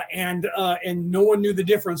 And no one knew the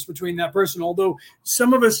difference between that person. Although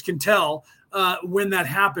some of us can tell when that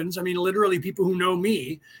happens. I mean, literally people who know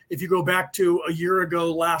me, if you go back to a year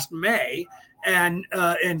ago, last May, and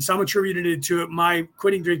some attributed it to my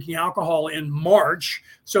quitting drinking alcohol in March.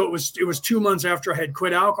 So it was 2 months after I had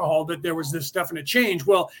quit alcohol that there was this definite change.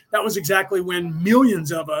 Well, that was exactly when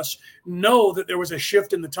millions of us know that there was a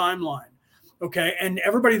shift in the timeline. Okay. And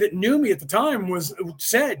everybody that knew me at the time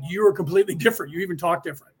said you were completely different. You even talked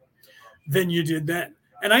different than you did then.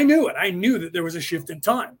 And I knew it. I knew that there was a shift in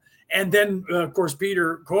time. And then, of course,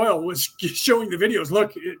 Peter Coyle was showing the videos.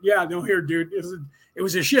 Look, yeah, no, here, dude, it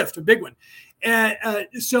was a shift, a big one. And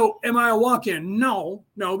so am I a walk-in? No,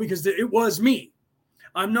 because it was me.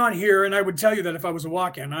 I'm not here. And I would tell you that if I was a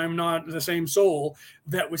walk-in, I'm not the same soul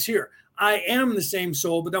that was here. I am the same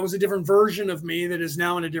soul, but that was a different version of me that is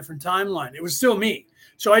now in a different timeline. It was still me.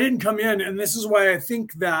 So I didn't come in, and this is why I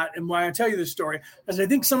think that, and why I tell you this story, as I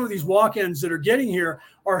think some of these walk-ins that are getting here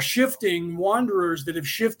are shifting wanderers that have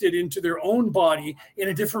shifted into their own body in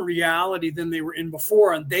a different reality than they were in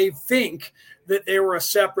before, and they think that they were a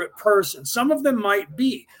separate person. Some of them might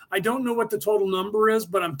be. I don't know what the total number is,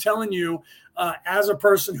 but I'm telling you, as a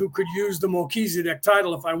person who could use the Melchizedek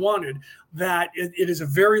title if I wanted, that it is a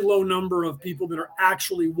very low number of people that are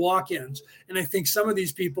actually walk-ins. And I think some of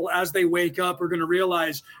these people, as they wake up, are going to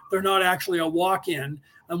realize they're not actually a walk-in.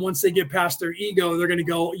 And once they get past their ego, they're going to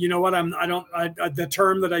go, you know what? The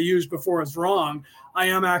term that I used before is wrong. I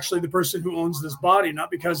am actually the person who owns this body,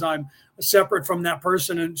 not because I'm separate from that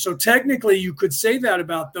person. And so technically you could say that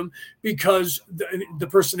about them because the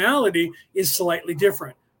personality is slightly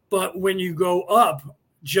different. But when you go up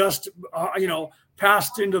just,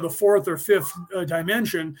 past into the fourth or fifth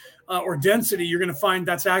dimension or density, you're going to find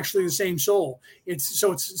that's actually the same soul.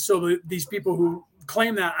 These people who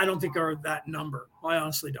claim that, I don't think are that number. I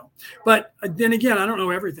honestly don't. But then again, I don't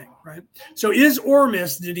know everything, right? So is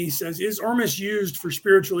Ormus, Denise says, is Ormus used for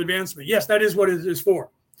spiritual advancement? Yes, that is what it is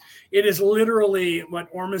for. It is literally what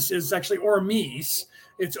Ormus is, actually Ormes.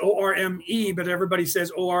 It's O-R-M-E, but everybody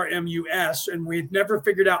says O-R-M-U-S, and we've never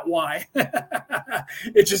figured out why.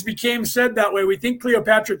 It just became said that way. We think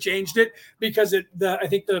Cleopatra changed it because I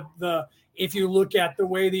think if you look at the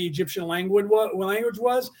way the Egyptian language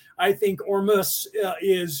was, I think Ormus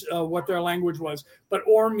is what their language was. But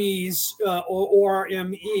Ormes,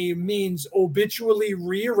 O-R-M-E, means habitually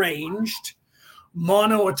rearranged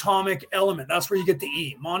monoatomic element. That's where you get the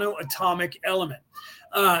E, monoatomic element.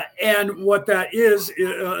 And what that is,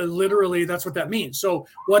 literally, that's what that means. So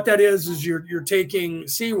what that is you're taking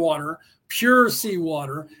seawater, pure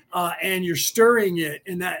seawater, and you're stirring it,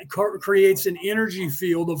 and that creates an energy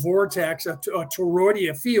field, a vortex, a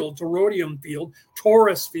toroidal field,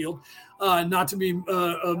 torus field, not to be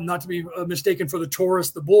mistaken for the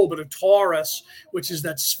Taurus, the bull, but a torus, which is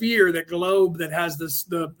that sphere, that globe that has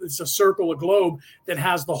it's a circle, a globe that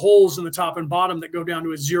has the holes in the top and bottom that go down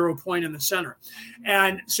to a 0 point in the center.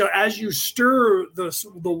 And so as you stir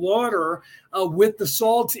the water with the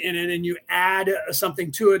salt in it, and you add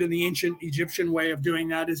something to it, in the ancient Egyptian way of doing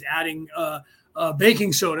that is adding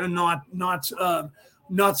baking soda, not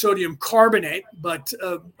sodium carbonate,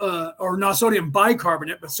 or not sodium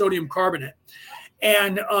bicarbonate, but sodium carbonate.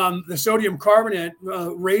 And the sodium carbonate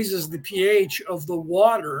raises the pH of the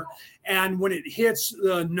water. And when it hits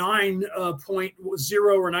the 9.0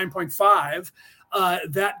 or 9.5,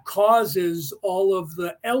 that causes all of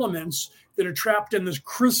the elements that are trapped in the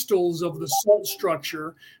crystals of the salt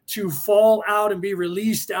structure to fall out and be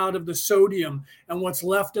released out of the sodium. And what's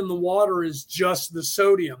left in the water is just the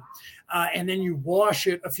sodium. And then you wash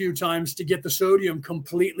it a few times to get the sodium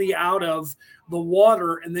completely out of the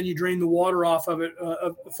water. And then you drain the water off of it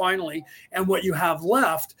finally. And what you have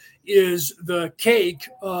left is the cake,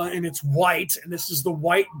 and it's white. And this is the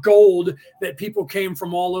white gold that people came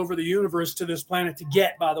from all over the universe to this planet to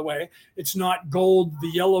get, by the way. It's not gold,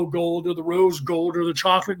 the yellow gold or the rose gold or the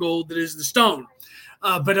chocolate gold that is the stone.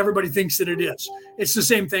 But everybody thinks that it is. It's the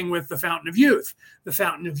same thing with the Fountain of Youth. The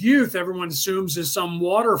Fountain of Youth, everyone assumes, is some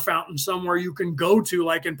water fountain somewhere you can go to,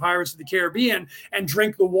 like in Pirates of the Caribbean, and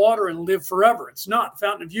drink the water and live forever. It's not. The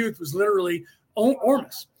Fountain of Youth was literally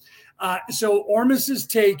Ormus. So Ormus is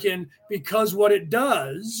taken because what it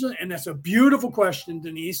does, and that's a beautiful question,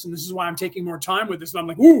 Denise, and this is why I'm taking more time with this. And I'm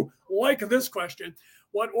like, ooh, like this question.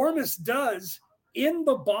 what Ormus does in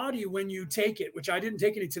the body when you take it, which I didn't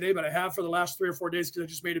take any today, but I have for the last 3 or 4 days because I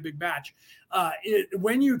just made a big batch.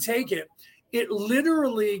 When you take it, it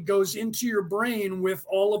literally goes into your brain with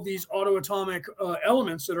all of these autoatomic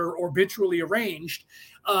elements that are orbitally arranged,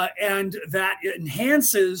 and that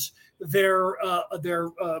enhances their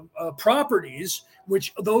properties,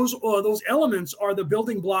 which those elements are the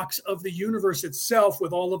building blocks of the universe itself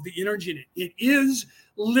with all of the energy in it. It is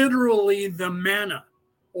literally the manna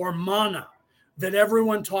or mana that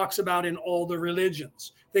everyone talks about in all the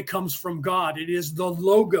religions that comes from God. It is the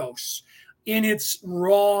logos in its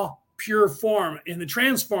raw, pure form. In the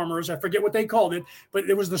Transformers, I forget what they called it, but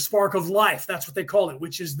it was the spark of life. That's what they call it,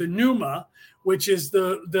 which is the pneuma, which is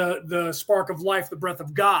the spark of life, the breath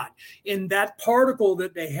of God. In that particle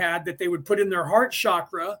that they had that they would put in their heart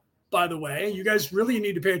chakra, by the way, you guys really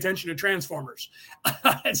need to pay attention to Transformers.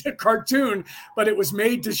 It's a cartoon, but it was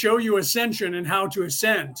made to show you ascension and how to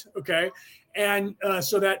ascend, okay? And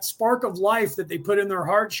so that spark of life that they put in their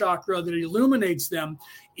heart chakra that illuminates them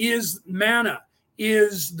is manna,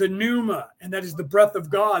 is the pneuma, and that is the breath of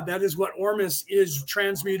God. That is what Ormus is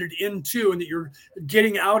transmuted into, and that you're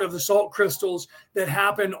getting out of the salt crystals that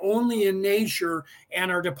happen only in nature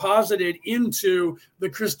and are deposited into the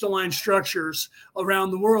crystalline structures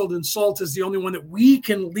around the world. And salt is the only one that we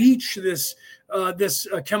can leach this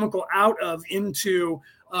chemical out of into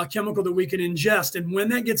a chemical that we can ingest. And when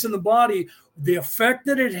that gets in the body, the effect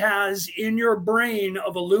that it has in your brain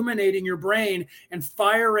of illuminating your brain and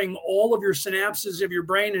firing all of your synapses of your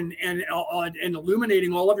brain and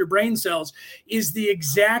illuminating all of your brain cells is the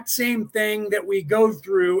exact same thing that we go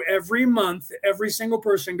through every month. Every single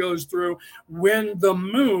person goes through when the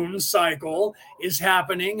moon cycle is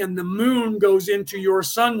happening and the moon goes into your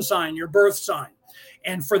sun sign, your birth sign.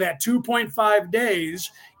 And for that 2.5 days,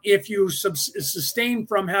 if you sustain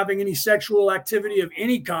from having any sexual activity of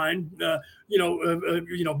any kind,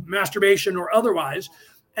 masturbation or otherwise,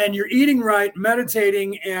 and you're eating right,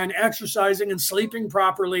 meditating and exercising and sleeping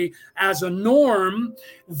properly as a norm,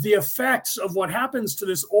 the effects of what happens to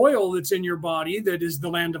this oil that's in your body, that is the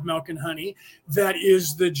land of milk and honey, that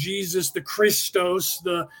is the Jesus, the Christos,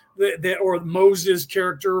 or Moses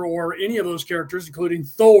character, or any of those characters, including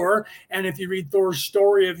Thor. And if you read Thor's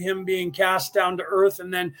story of him being cast down to earth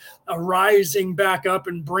and then rising back up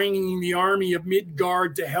and bringing the army of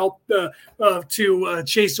Midgard to help to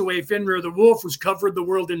chase away Fenrir the wolf, who's covered the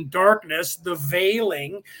world in darkness, the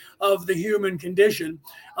veiling of the human condition,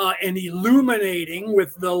 and illuminating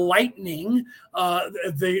with the lightning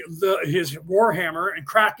his warhammer and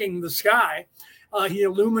cracking the sky. He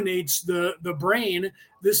illuminates the brain.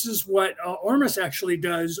 This is what Ormus actually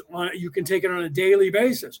does. You can take it on a daily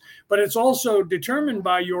basis, but it's also determined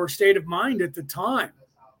by your state of mind at the time.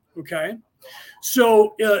 Okay,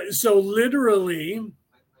 so literally,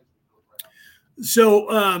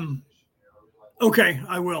 okay,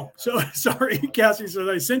 I will. So sorry, Cassie says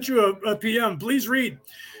I sent you a PM. Please read.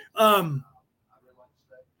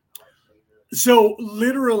 So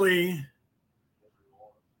literally,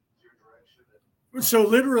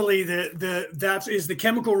 that is the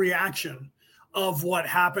chemical reaction of what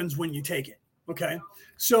happens when you take it. Okay,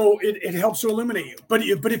 so it helps to eliminate you. But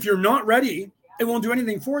if you're not ready, it won't do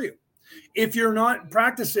anything for you. If you're not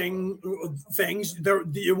practicing things,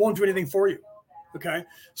 it won't do anything for you. Okay,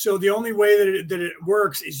 so the only way that it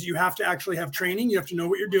works is you have to actually have training. You have to know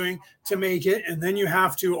what you're doing to make it, and then you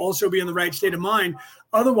have to also be in the right state of mind.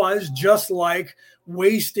 Otherwise, just like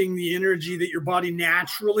wasting the energy that your body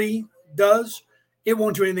naturally does, it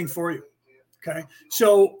won't do anything for you. Okay,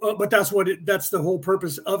 so but that's the whole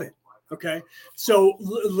purpose of it. Okay, so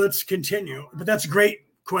let's continue. But that's a great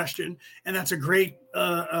question, and that's a great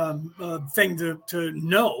thing to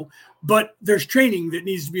know. But there's training that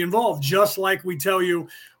needs to be involved, just like we tell you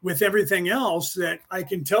with everything else, that I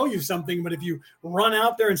can tell you something, but if you run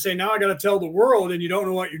out there and say, now I got to tell the world, and you don't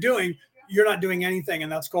know what you're doing, you're not doing anything.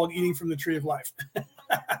 And that's called eating from the tree of life.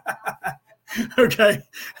 Okay.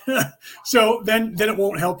 So then it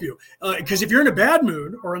won't help you, because if you're in a bad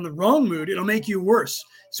mood or in the wrong mood, it'll make you worse.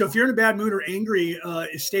 So if you're in a bad mood or angry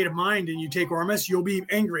state of mind and you take Ormus, you'll be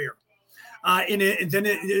angrier.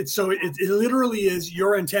 It literally is,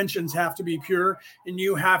 your intentions have to be pure, and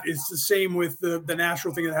it's the same with the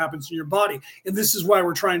natural thing that happens in your body. And this is why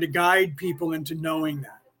we're trying to guide people into knowing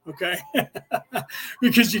that. Okay.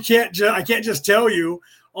 Because I can't just tell you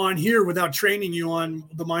on here without training you on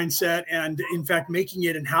the mindset and in fact making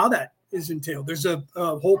it and how that is entailed. There's a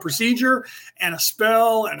whole procedure and a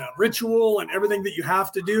spell and a ritual and everything that you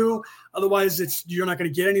have to do. Otherwise, you're not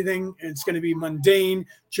going to get anything, and it's going to be mundane,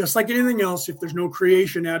 just like anything else. If there's no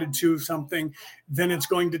creation added to something, then it's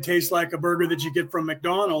going to taste like a burger that you get from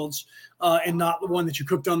McDonald's and not the one that you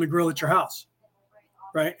cooked on the grill at your house,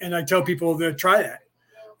 right? And I tell people to try that.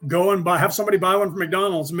 Go and have somebody buy one from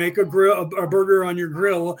McDonald's, make a burger on your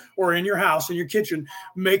grill or in your house, in your kitchen,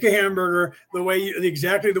 make a hamburger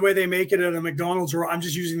exactly the way they make it at a McDonald's, or I'm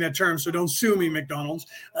just using that term, so don't sue me, McDonald's,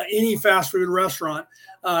 any fast food restaurant,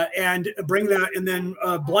 and bring that, and then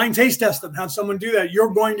blind taste test them, have someone do that. You're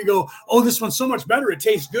going to go, oh, this one's so much better. It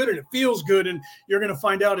tastes good and it feels good. And you're going to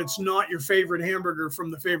find out it's not your favorite hamburger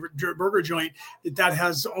from the favorite burger joint, that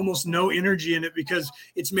has almost no energy in it because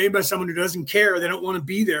it's made by someone who doesn't care. They don't want to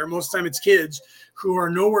be there. Most of the time it's kids who are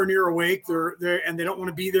nowhere near awake. They're there and they don't want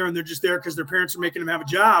to be there. And they're just there because their parents are making them have a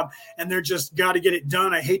job and they're just got to get it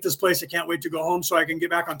done. I hate this place. I can't wait to go home so I can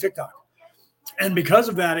get back on TikTok. And because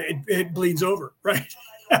of that, it bleeds over, right?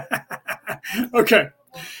 Okay.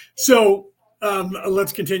 So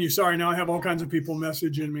let's continue. Sorry, now I have all kinds of people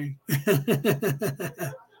messaging me.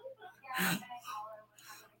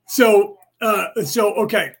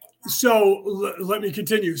 Okay. So let me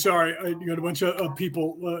continue. Sorry, I got a bunch of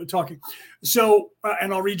people talking. So,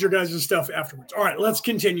 and I'll read your guys' stuff afterwards. All right, let's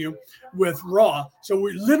continue with Ra. So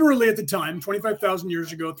we literally at the time, 25,000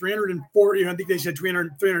 years ago, 340, I think they said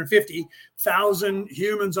 350,000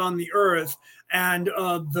 humans on the earth. And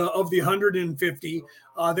of the 150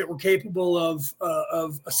 that were capable of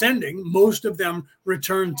ascending, most of them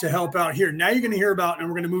returned to help out here. Now you're going to hear about, and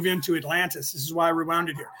we're going to move into Atlantis. This is why I rewound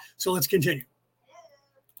it here. So let's continue.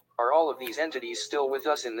 Are all of these entities still with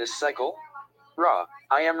us in this cycle? Ra,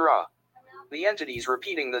 I am Ra. The entities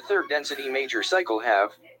repeating the third density major cycle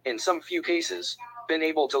have, in some few cases, been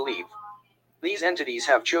able to leave. These entities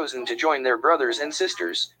have chosen to join their brothers and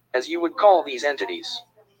sisters, as you would call these entities.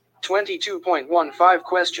 22.15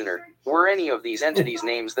 questioner, were any of these entities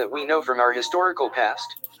names that we know from our historical past?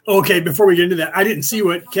 Okay, before we get into that, I didn't see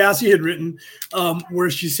what Cassie had written,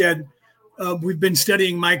 where she said, we've been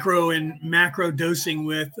studying micro and macro dosing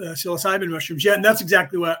with psilocybin mushrooms. Yeah, and that's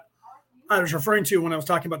exactly what I was referring to when I was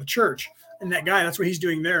talking about the church. And that guy, that's what he's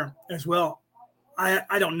doing there as well.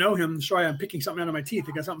 I don't know him. Sorry, I'm picking something out of my teeth.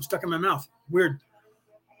 I got something stuck in my mouth. Weird.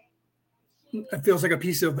 It feels like a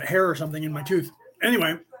piece of hair or something in my tooth.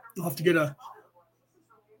 Anyway, I'll have to get a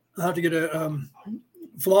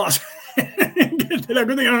floss. Good thing I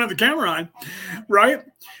don't have the camera on, right?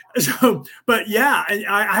 So, but yeah,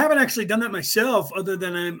 I haven't actually done that myself, other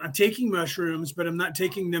than I'm taking mushrooms, but I'm not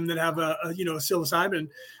taking them that have a psilocybin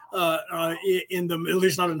in them, at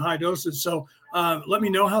least not in high doses. So let me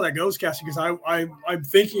know how that goes, Cassie, because I'm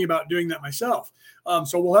thinking about doing that myself.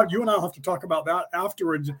 So you and I'll have to talk about that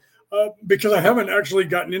afterwards, because I haven't actually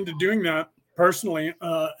gotten into doing that personally,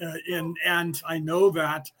 and I know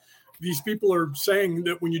that these people are saying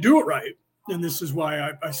that when you do it right, and this is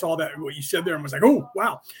why I saw that what you said there and was like, oh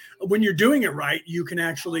wow, when you're doing it right, you can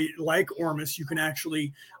actually, like Ormus, you can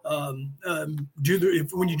actually when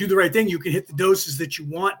you do the right thing, you can hit the doses that you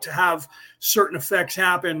want to have certain effects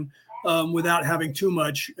happen without having too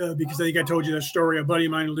much. Because I think I told you that story. A buddy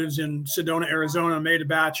of mine who lives in Sedona, Arizona, made a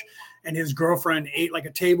batch, and his girlfriend ate like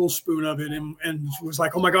a tablespoon of it and was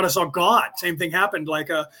like, oh my God, I saw God. Same thing happened, like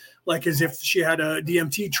as if she had a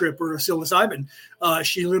DMT trip or a psilocybin.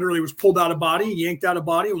 She literally was pulled out of body, yanked out of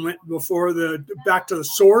body, and went back to the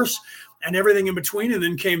source and everything in between, and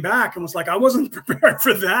then came back and was like, I wasn't prepared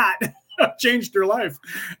for that. Changed her life.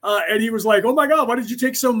 And he was like, oh my God, why did you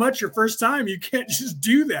take so much your first time? You can't just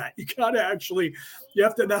do that. You got to actually,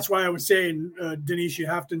 that's why I was saying, Denise, you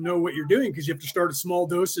have to know what you're doing, because you have to start at small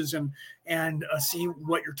doses and see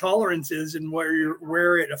what your tolerance is and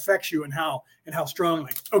where it affects you and how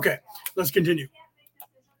strongly. Okay, let's continue.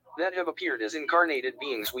 That have appeared as incarnated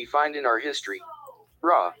beings we find in our history.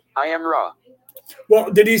 Ra, I am Ra.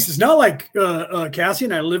 Well, Denise, it's not like Cassie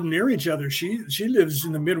and I live near each other. She lives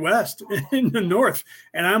in the Midwest, in the north,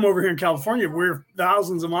 and I'm over here in California. We're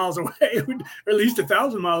thousands of miles away, or at least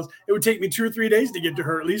 1,000 miles. It would take me 2 or 3 days to get to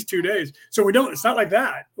her, at least 2 days. So it's not like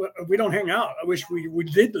that. We don't hang out. I wish we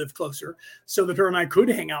did live closer so that her and I could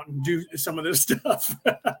hang out and do some of this stuff.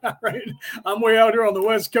 Right? I'm way out here on the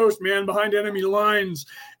West Coast, man, behind enemy lines,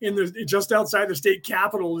 just outside the state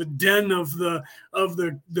capitol, the den of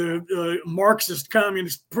the Marxist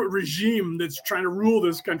communist regime that's trying to rule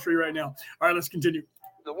this country right now. All right, let's continue.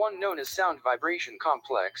 The one known as sound vibration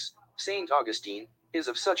complex, Saint Augustine, is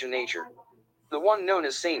of such a nature. The one known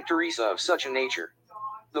as Saint Teresa of such a nature.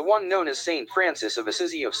 the one known as Saint Francis of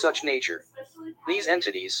Assisi of such nature. These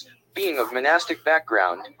entities, being of monastic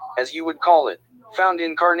background, as you would call it, found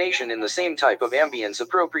incarnation in the same type of ambience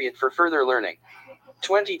appropriate for further learning.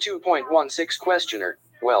 22.16 Questioner.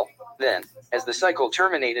 Well, then, as the cycle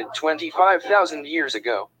terminated 25,000 years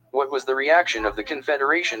ago, what was the reaction of the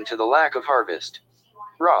Confederation to the lack of harvest?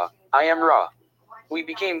 Ra, I am Ra. We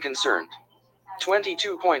became concerned.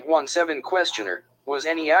 22.17 Questioner. Was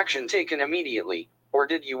any action taken immediately, or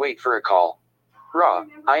did you wait for a call? Ra,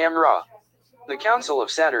 I am Ra. The Council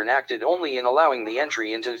of Saturn acted only in allowing the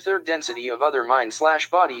entry into third density of other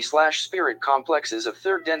mind/body/spirit complexes of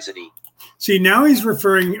third density. See, now he's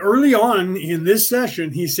referring, early on in this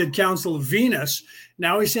session, he said Council of Venus.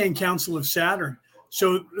 Now he's saying Council of Saturn.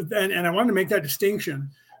 So, and I wanted to make that distinction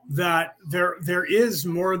that there is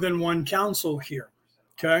more than one council here,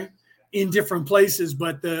 okay, in different places.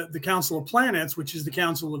 But the Council of Planets, which is the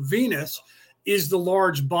Council of Venus, is the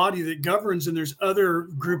large body that governs. And there's other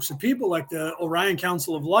groups of people like the Orion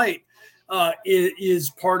Council of Light, is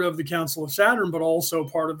part of the Council of Saturn, but also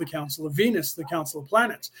part of the Council of Venus, the Council of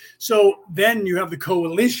Planets. So then you have the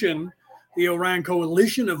coalition, the Orion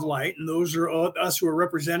Coalition of Light, and those are us who are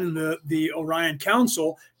representing the Orion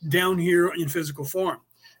Council down here in physical form.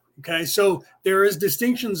 Okay, so there is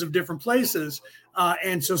distinctions of different places.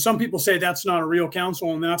 And so some people say that's not a real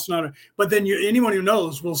council and that's not but then anyone who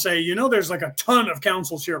knows will say, there's like a ton of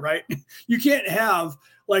councils here, right? You can't have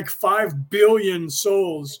like 5 billion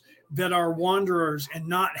souls that are wanderers and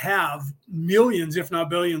not have millions, if not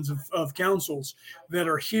billions of councils that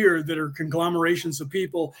are here, that are conglomerations of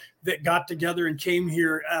people that got together and came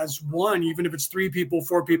here as one, even if it's 3 people,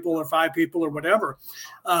 4 people, or 5 people, or whatever.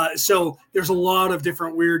 So there's a lot of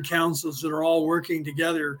different weird councils that are all working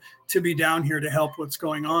together to be down here to help what's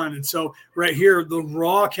going on. And so right here, the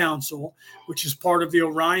Ra Council, which is part of the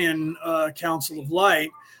Orion Council of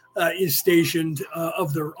Light, is stationed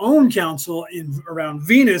of their own council around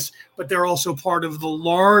Venus, but they're also part of the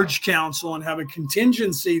large council and have a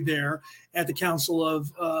contingency there at the Council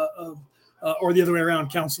of, or the other way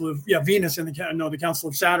around, Council of Venus and the Council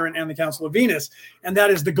of Saturn and the Council of Venus, and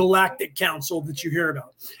that is the Galactic Council that you hear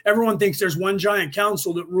about. Everyone thinks there's one giant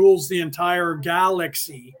council that rules the entire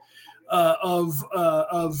galaxy of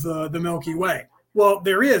the Milky Way. Well,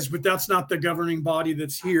 there is, but that's not the governing body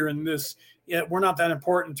that's here in this. We're not that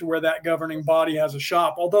important to where that governing body has a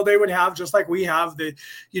shop, although they would have, just like we have the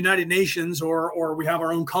United Nations or we have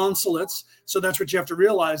our own consulates. So that's what you have to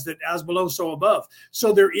realize, that as below, so above.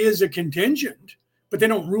 So there is a contingent, but they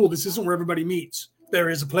don't rule. This isn't where everybody meets. There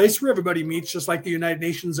is a place where everybody meets, just like the United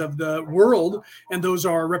Nations of the world. And those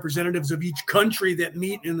are representatives of each country that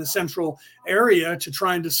meet in the central area to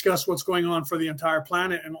try and discuss what's going on for the entire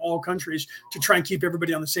planet and all countries, to try and keep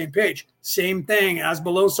everybody on the same page. Same thing, as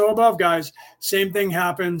below, so above, guys. Same thing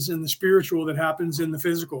happens in the spiritual that happens in the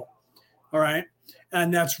physical. All right.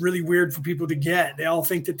 And that's really weird for people to get. They all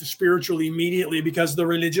think that the spiritual immediately, because the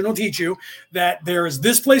religion will teach you that there is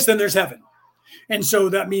this place, then there's heaven. And so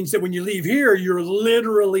that means that when you leave here, you're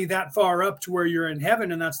literally that far up to where you're in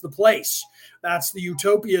heaven, and that's the place. That's the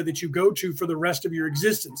utopia that you go to for the rest of your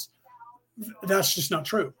existence. That's just not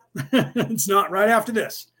true. It's not right after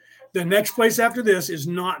this. The next place after this is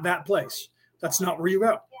not that place. That's not where you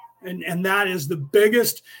go. And that is the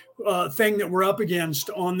biggest thing that we're up against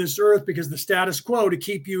on this earth, because the status quo to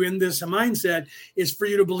keep you in this mindset is for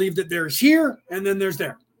you to believe that there's here and then there's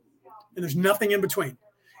there. And there's nothing in between.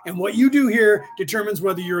 And what you do here determines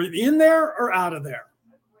whether you're in there or out of there.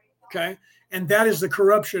 Okay. And that is the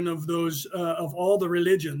corruption of those, of all the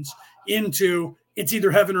religions, into it's either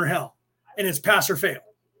heaven or hell, and it's pass or fail.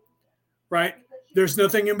 Right. There's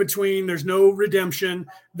nothing in between. There's no redemption.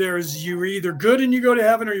 You're either good and you go to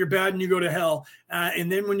heaven, or you're bad and you go to hell.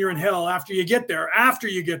 And then when you're in hell, after you get there,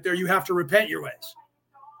 you have to repent your ways.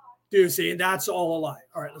 Do you see? That's all a lie.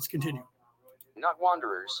 All right, let's continue. Not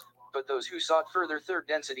wanderers, but those who sought further third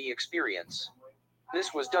density experience.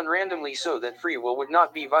 This was done randomly so that free will would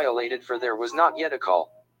not be violated, for there was not yet a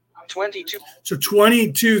call.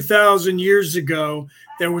 22,000 years ago,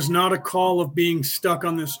 there was not a call of being stuck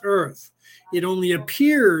on this earth. It only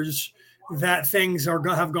appears that things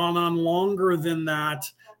have gone on longer than that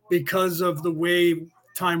because of the way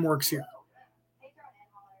time works here.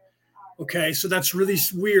 Okay, so that's really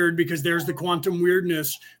weird, because there's the quantum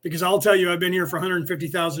weirdness. Because I'll tell you, I've been here for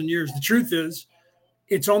 150,000 years. The truth is,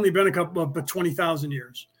 it's only been a couple of 20,000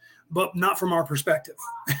 years, but not from our perspective.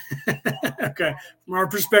 Okay, from our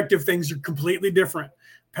perspective, things are completely different.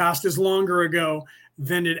 Past is longer ago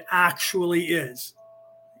than it actually is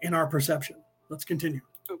in our perception. Let's continue.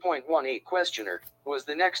 2.18 Questioner. Was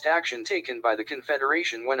the next action taken by the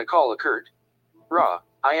Confederation when a call occurred? Ra,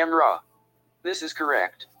 I am Ra. This is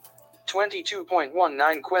correct.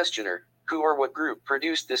 22.19 Questioner, who or what group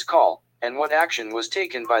produced this call, and what action was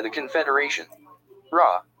taken by the Confederation?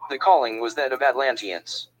 Ra, the calling was that of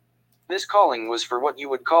Atlanteans. This calling was for what you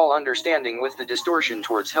would call understanding with the distortion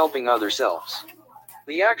towards helping other selves.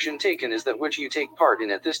 The action taken is that which you take part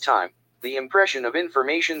in at this time, the impression of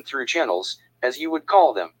information through channels, as you would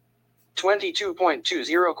call them.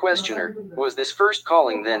 22.20 Questioner, was this first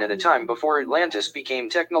calling then at a time before Atlantis became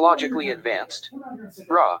technologically advanced?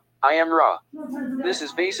 Ra, I am Ra. This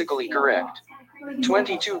is basically correct.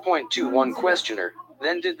 22.21 Questioner,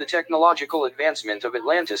 then did the technological advancement of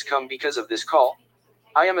Atlantis come because of this call?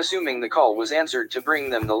 I am assuming the call was answered to bring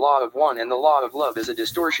them the law of one and the law of love as a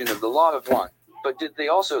distortion of the law of one. But did they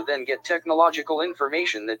also then get technological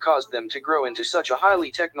information that caused them to grow into such a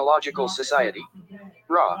highly technological society?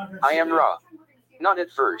 Ra, I am Ra. Not at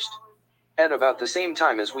first. At about the same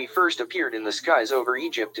time as we first appeared in the skies over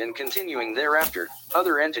Egypt and continuing thereafter,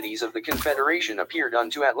 other entities of the Confederation appeared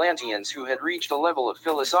unto Atlanteans who had reached a level of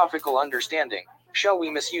philosophical understanding, shall we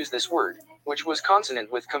misuse this word, which was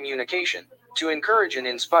consonant with communication, to encourage and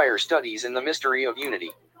inspire studies in the mystery of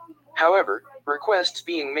unity. However, requests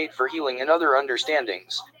being made for healing and other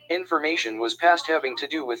understandings, information was passed having to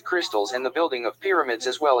do with crystals and the building of pyramids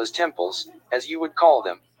as well as temples, as you would call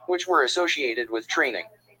them, which were associated with training.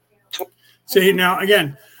 See, now,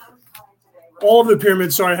 again, all of the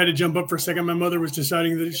pyramids, sorry, I had to jump up for a second. My mother was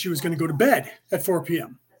deciding that she was going to go to bed at 4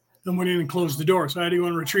 p.m. and went in and closed the door, so I had to go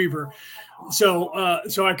and retrieve her. So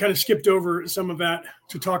I kind of skipped over some of that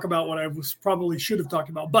to talk about what I was probably should have talked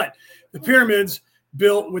about. But the pyramids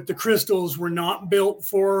built with the crystals were not built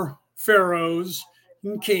for pharaohs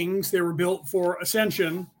and kings. They were built for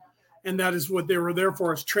ascension, and that is what they were there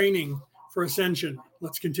for, is training for ascension.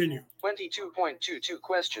 Let's continue. 22.22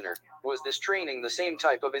 Questioner, was this training the same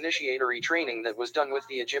type of initiatory training that was done with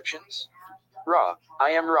the Egyptians? Ra,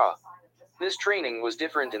 I am Ra. This training was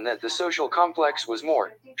different in that the social complex was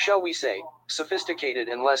more, shall we say, sophisticated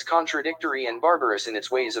and less contradictory and barbarous in its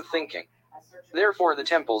ways of thinking. Therefore the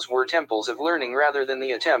temples were temples of learning rather than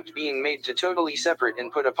the attempt being made to totally separate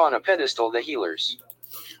and put upon a pedestal the healers.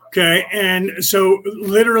 Okay, and so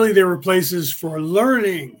literally there were places for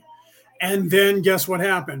learning. And then guess what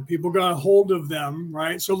happened? People got a hold of them,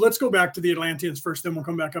 right? So let's go back to the Atlanteans first, then we'll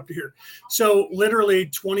come back up to here. So literally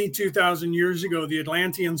 22,000 years ago, the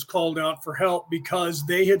Atlanteans called out for help because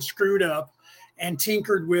they had screwed up and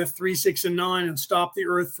tinkered with 3, 6, and 9 and stopped the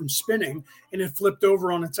Earth from spinning, and it flipped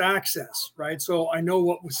over on its axis, right? So I know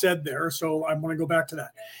what was said there, so I want to go back to that.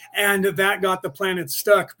 And that got the planet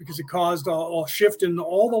stuck because it caused a shift in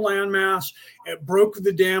all the landmass. It broke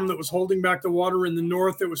the dam that was holding back the water in the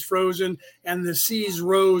north that was frozen, and the seas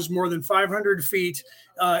rose more than 500 feet.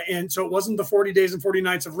 And so it wasn't the 40 days and 40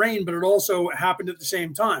 nights of rain, but it also happened at the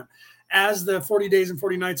same time. As the 40 days and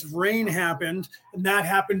 40 nights of rain happened, and that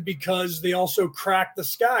happened because they also cracked the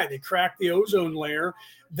sky. They cracked the ozone layer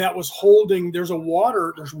that was holding, there's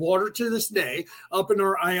water to this day up in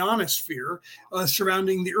our ionosphere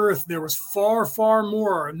surrounding the Earth. There was far, far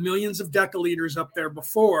more, millions of decaliters up there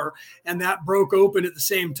before, and that broke open at the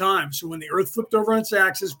same time. So when the Earth flipped over on its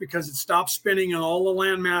axis because it stopped spinning and all the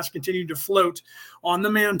land mass continued to float on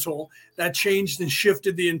the mantle, that changed and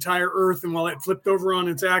shifted the entire Earth. And while it flipped over on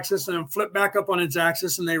its axis and then flipped back up on its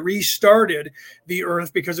axis, and they restarted the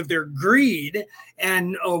Earth because of their greed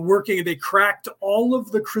and working, they cracked all of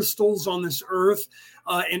the crystals on this Earth,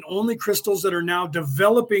 and only crystals that are now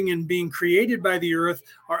developing and being created by the Earth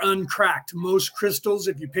are uncracked. Most crystals,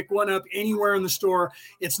 if you pick one up anywhere in the store,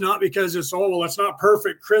 it's not because it's, oh, well, it's not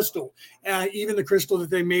perfect crystal. Even the crystal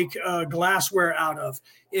that they make glassware out of,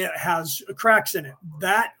 it has cracks in it.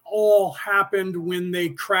 That all happened when they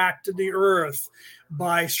cracked the Earth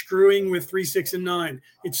by screwing with 3, 6, and 9.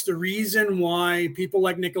 It's the reason why people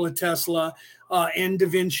like Nikola Tesla and Da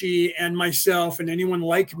Vinci and myself and anyone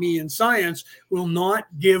like me in science will not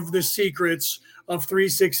give the secrets of 3,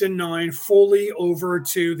 6, and 9 fully over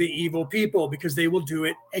to the evil people, because they will do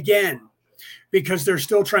it again, because they're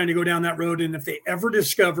still trying to go down that road. And if they ever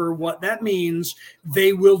discover what that means,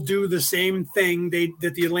 they will do the same thing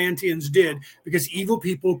that the Atlanteans did, because evil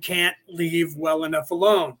people can't leave well enough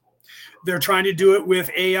alone. They're trying to do it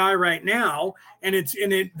with AI right now, and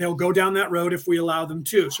they'll go down that road if we allow them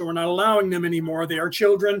to. So we're not allowing them anymore. They are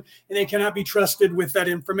children, and they cannot be trusted with that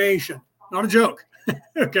information. Not a joke.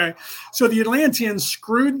 Okay. So the Atlanteans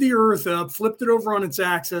screwed the Earth up, flipped it over on its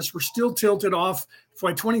axis. We're still tilted off So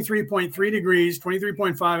like 23.3 degrees,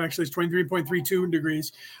 23.5, actually it's 23.32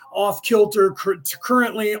 degrees off kilter.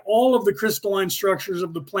 Currently, all of the crystalline structures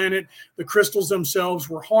of the planet, the crystals themselves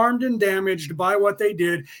were harmed and damaged by what they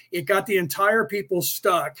did. It got the entire people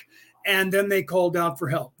stuck, and then they called out for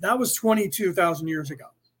help. That was 22,000 years ago.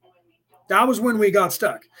 That was when we got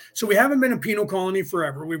stuck. So we haven't been a penal colony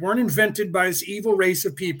forever. We weren't invented by this evil race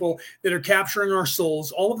of people that are capturing our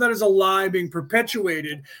souls. All of that is a lie being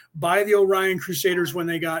perpetuated by the Orion Crusaders when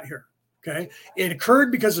they got here. Okay. It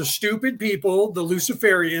occurred because of stupid people, the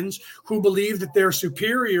Luciferians, who believe that they're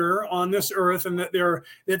superior on this earth and that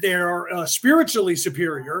they are spiritually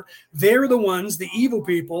superior. They're the ones, the evil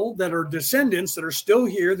people that are descendants that are still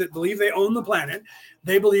here, that believe they own the planet.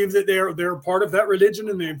 They believe that they're part of that religion,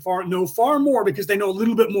 and they know far more because they know a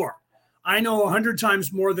little bit more. I know 100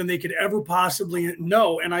 times more than they could ever possibly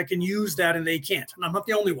know, and I can use that, and they can't. And I'm not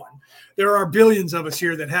the only one. There are billions of us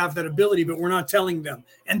here that have that ability, but we're not telling them.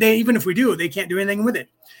 And they, even if we do, they can't do anything with it.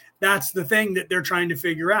 That's the thing that they're trying to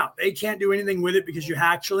figure out. They can't do anything with it because you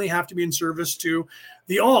actually have to be in service to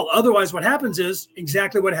the all. Otherwise, what happens is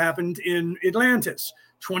exactly what happened in Atlantis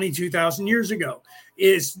 22,000 years ago,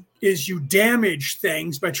 is you damage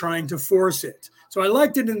things by trying to force it. So I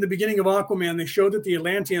liked it in the beginning of Aquaman. They showed that the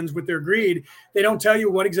Atlanteans, with their greed, they don't tell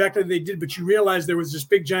you what exactly they did, but you realize there was this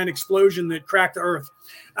big giant explosion that cracked the earth.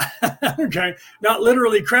 Okay, not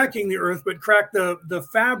literally cracking the earth, but cracked the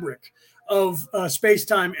fabric of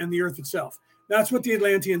space-time and the earth itself. That's what the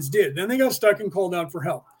Atlanteans did. Then they got stuck and called out for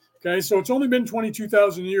help. Okay, so it's only been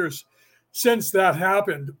 22,000 years since that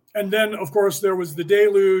happened. And then, of course, there was the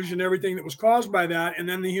deluge and everything that was caused by that. And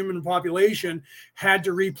then the human population had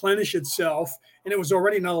to replenish itself. And it was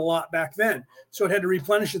already not a lot back then. So it had to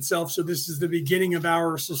replenish itself. So this is the beginning of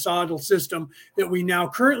our societal system that we now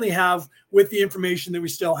currently have with the information that we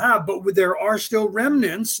still have. But there are still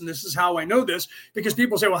remnants. And this is how I know this, because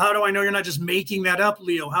people say, well, how do I know you're not just making that up,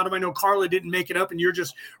 Leo? How do I know Carla didn't make it up and you're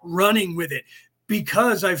just running with it?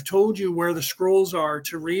 Because I've told you where the scrolls are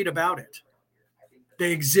to read about it.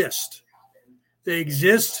 They exist. They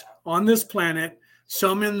exist on this planet,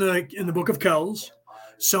 some in the Book of Kells,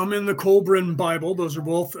 some in the Colburn Bible. Those are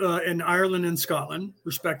both in Ireland and Scotland,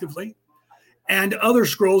 respectively. And other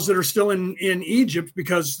scrolls that are still in Egypt,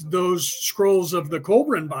 because those scrolls of the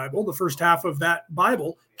Colburn Bible, the first half of that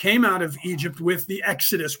Bible, came out of Egypt with the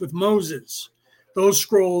Exodus, with Moses. Those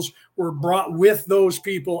scrolls were brought with those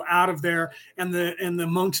people out of there, and the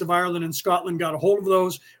monks of Ireland and Scotland got a hold of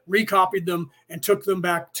those, recopied them, and took them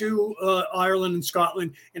back to Ireland and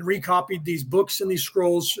Scotland, and recopied these books and these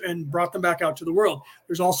scrolls and brought them back out to the world.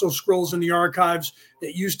 There's also scrolls in the archives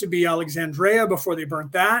that used to be Alexandria before they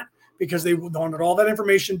burnt that, because they wanted all that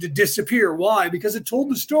information to disappear. Why? Because it told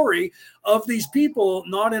the story of these people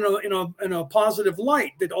not in a positive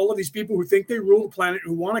light, that all of these people who think they rule the planet,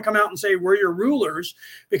 who want to come out and say, we're your rulers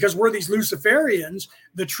because we're these Luciferians.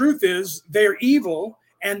 The truth is they're evil,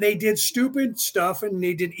 and they did stupid stuff and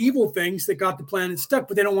they did evil things that got the planet stuck,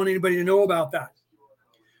 but they don't want anybody to know about that.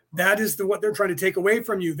 That is what they're trying to take away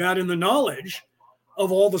from you, that and the knowledge of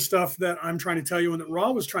all the stuff that I'm trying to tell you and that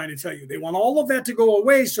Ra was trying to tell you. They want all of that to go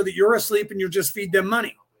away so that you're asleep and you just feed them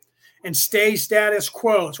money and stay status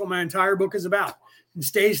quo. That's what my entire book is about. And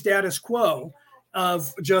stay status quo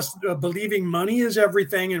of just believing money is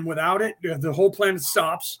everything, and without it, the whole planet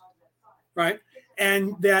stops, right?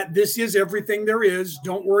 And that this is everything there is.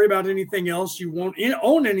 Don't worry about anything else. You won't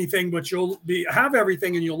own anything, but you'll have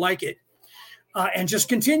everything and you'll like it. And just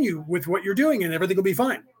continue with what you're doing and everything will be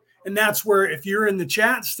fine. And that's where, if you're in the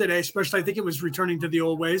chats today, especially, I think it was returning to the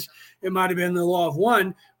old ways, it might have been the Law of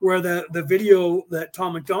One, where the video that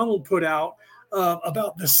Tom McDonald put out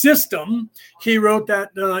about the system, he wrote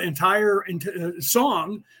that entire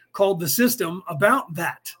song called The System about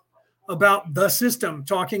that, about the system,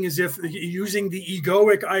 talking as if using the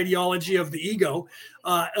egoic ideology of the ego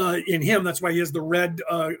in him. That's why he has the red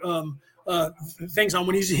things on.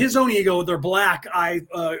 When he's his own ego, they're black eye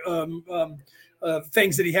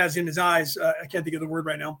things that he has in his eyes. I can't think of the word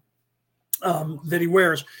right now, that he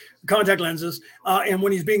wears, contact lenses. And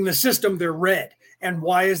when he's being the system, they're red. And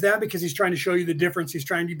why is that? Because he's trying to show you the difference. He's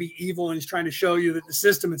trying to be evil, and he's trying to show you that the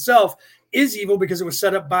system itself is evil because it was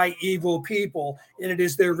set up by evil people, and it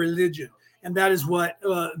is their religion. And that is what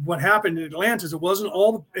happened in Atlantis. It wasn't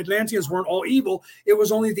all, Atlanteans weren't all evil. It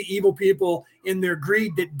was only the evil people in their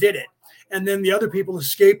greed that did it. and then the other people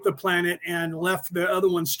escaped the planet and left the other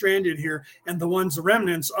ones stranded here. And the ones, the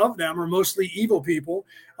remnants of them, are mostly evil people,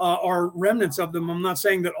 are remnants of them. I'm not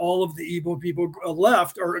saying that all of the evil people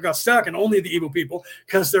left or got stuck and only the evil people,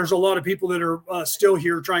 because there's a lot of people that are still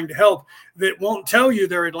here trying to help that won't tell you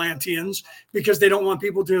they're Atlanteans because they don't want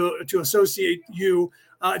people to associate you.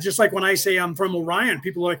 Just like when I say I'm from Orion,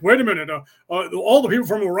 people are like, wait a minute, all the people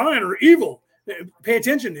from Orion are evil. Pay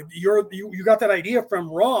attention. You got that idea from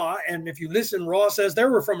Ra, and if you listen, Ra says they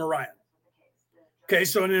were from Orion. Okay,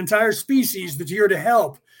 so an entire species that's here to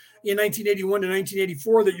help in 1981 to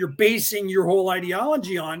 1984 that you're basing your whole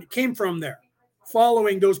ideology on came from there,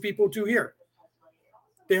 following those people to here.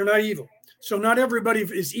 They're not evil. So not everybody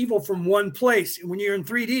is evil from one place. And when you're in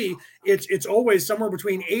 3D, it's always somewhere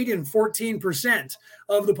between 8 and 14%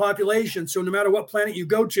 of the population. So no matter what planet you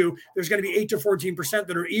go to, there's going to be 8 to 14%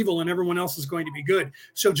 that are evil, and everyone else is going to be good.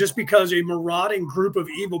 So just because a marauding group of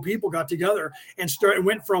evil people got together and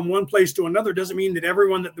went from one place to another doesn't mean that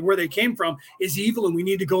everyone where they came from is evil, and we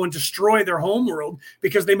need to go and destroy their homeworld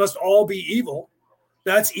because they must all be evil.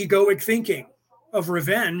 That's egoic thinking of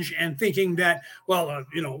revenge and thinking that, well,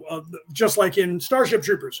 just like in Starship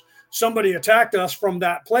Troopers, somebody attacked us from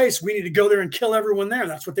that place. We need to go there and kill everyone there.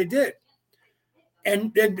 That's what they did.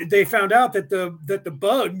 And they found out that the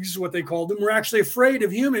bugs, what they called them, were actually afraid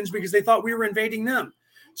of humans because they thought we were invading them.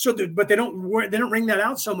 So, but they don't ring that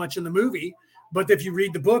out so much in the movie. But if you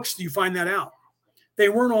read the books, you find that out. They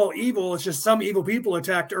weren't all evil. It's just some evil people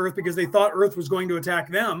attacked Earth because they thought Earth was going to attack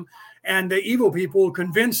them. And the evil people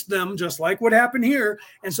convinced them, just like what happened here.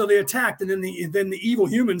 And so they attacked. And then the evil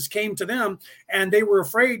humans came to them, and they were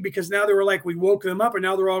afraid because now they were like, we woke them up, and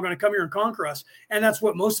now they're all going to come here and conquer us. And that's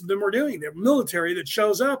what most of them were doing. The military that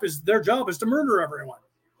shows up, is their job is to murder everyone.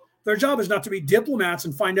 Their job is not to be diplomats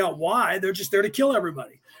and find out why. They're just there to kill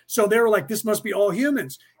everybody. So they were like, this must be all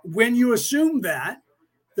humans. When you assume that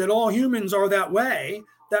all humans are that way,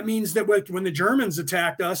 that means that when the Germans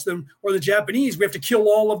attacked us, or the Japanese, we have to kill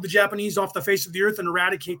all of the Japanese off the face of the earth and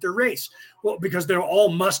eradicate their race. Well, because they all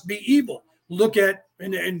must be evil. Look at,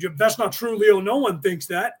 and that's not true, Leo. No one thinks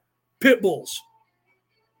that. Pit bulls.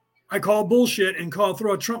 I call bullshit and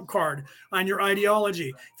throw a trump card on your ideology.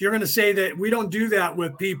 If you're going to say that we don't do that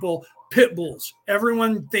with people, pit bulls.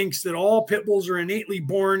 Everyone thinks that all pit bulls are innately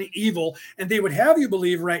born evil, and they would have you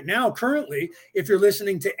believe right now, currently, if you're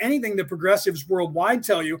listening to anything the progressives worldwide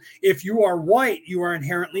tell you, if you are white, you are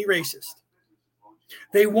inherently racist.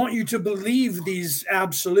 They want you to believe these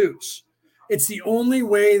absolutes. It's the only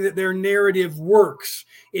way that their narrative works,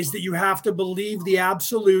 is that you have to believe the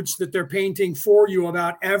absolutes that they're painting for you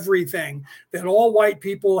about everything, that all white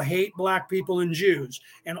people hate black people and Jews,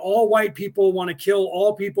 and all white people want to kill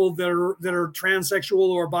all people that are transsexual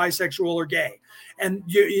or bisexual or gay. And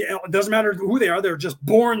it doesn't matter who they are, they're just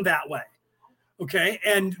born that way. Okay.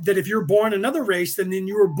 And that if you're born another race, then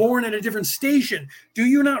you were born at a different station. Do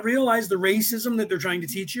you not realize the racism that they're trying to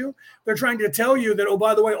teach you? They're trying to tell you that, oh,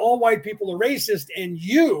 by the way, all white people are racist, and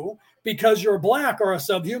you, because you're black, are a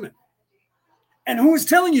subhuman. And who is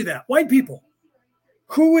telling you that? White people.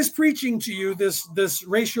 Who is preaching to you this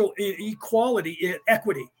racial equality,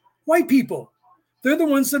 equity? White people. They're the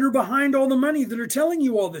ones that are behind all the money that are telling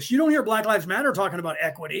you all this. You don't hear Black Lives Matter talking about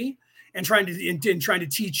equity and trying to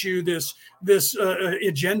teach you this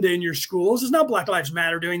agenda in your schools. It's not Black Lives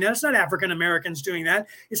Matter doing that. It's not African Americans doing that.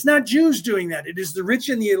 It's not Jews doing that. It is the rich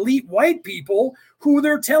and the elite white people who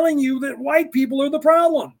they're telling you that white people are the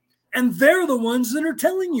problem. And they're the ones that are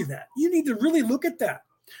telling you that. You need to really look at that.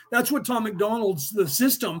 That's what Tom McDonald's The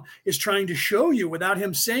System is trying to show you without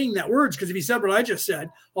him saying that words. Because if he said what I just said,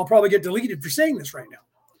 I'll probably get deleted for saying this right now.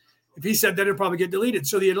 If he said that, it'd probably get deleted.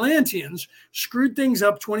 So the Atlanteans screwed things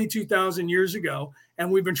up 22,000 years ago, and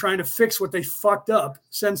we've been trying to fix what they fucked up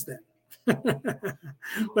since then.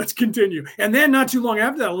 Let's continue. And then not too long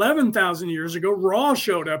after that, 11,000 years ago, Ra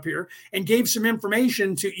showed up here and gave some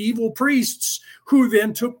information to evil priests who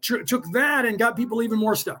then took that and got people even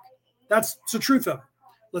more stuck. That's the truth of it.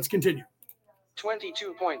 Let's continue.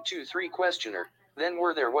 22.23 Questioner. Then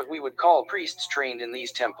were there what we would call priests trained in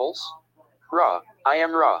these temples? Ra, I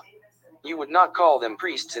am Ra. You would not call them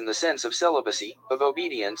priests in the sense of celibacy, of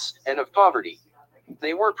obedience, and of poverty.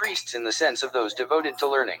 They were priests in the sense of those devoted to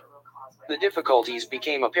learning. The difficulties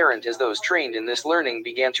became apparent as those trained in this learning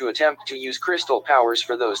began to attempt to use crystal powers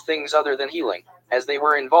for those things other than healing, as they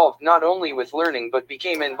were involved not only with learning but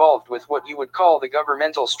became involved with what you would call the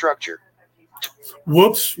governmental structure.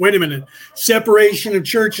 Whoops, wait a minute. Separation of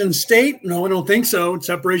church and state? No, I don't think so.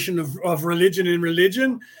 Separation of religion and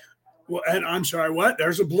religion? Well, and I'm sorry, what?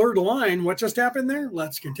 There's a blurred line. What just happened there?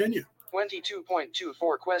 Let's continue.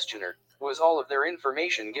 22.24 Questioner. Was all of their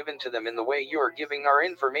information given to them in the way you're giving our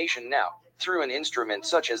information now, through an instrument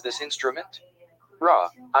such as this instrument? Ra,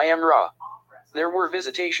 I am Ra. There were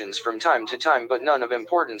visitations from time to time, but none of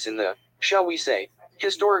importance in the, shall we say,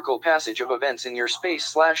 historical passage of events in your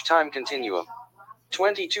space/time continuum.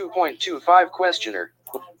 22.25 Questioner.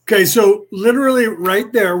 Okay, so literally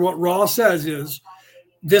right there, what Ra says is,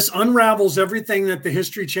 this unravels everything that the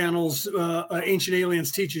History Channel's Ancient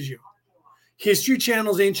Aliens teaches you. History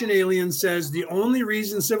Channel's Ancient Aliens says the only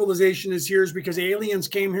reason civilization is here is because aliens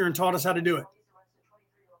came here and taught us how to do it.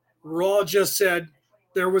 Ra just said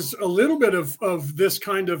there was a little bit of this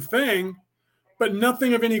kind of thing, but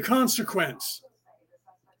nothing of any consequence.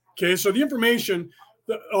 Okay, so the information,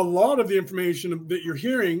 a lot of the information that you're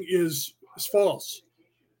hearing is false.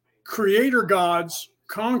 Creator gods,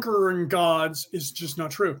 conquering gods is just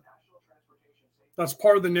not true. That's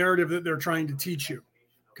part of the narrative that they're trying to teach you.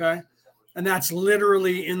 Okay. And that's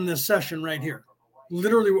literally in this session right here.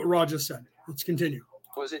 Literally what Ra just said. Let's continue.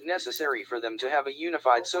 Was it necessary for them to have a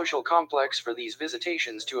unified social complex for these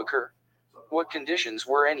visitations to occur? What conditions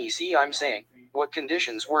were I'm saying, what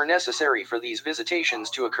conditions were necessary for these visitations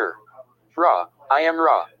to occur? Ra, I am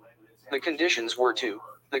Ra. The conditions were to,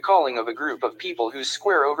 the calling of a group of people whose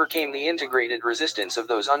square overcame the integrated resistance of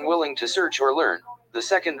those unwilling to search or learn. The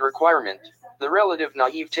second requirement, the relative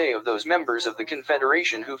naivete of those members of the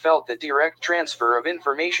Confederation who felt that direct transfer of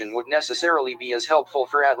information would necessarily be as helpful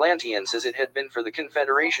for Atlanteans as it had been for the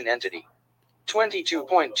Confederation entity.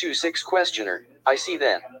 22.26 Questioner. I see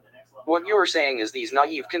then. What you're saying is these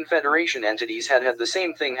naive Confederation entities had the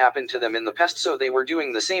same thing happen to them in the past, so they were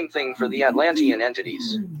doing the same thing for the Atlantean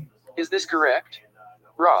entities. Is this correct?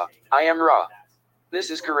 Ra, I am Ra.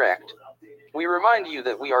 This is correct. We remind you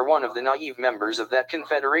that we are one of the naive members of that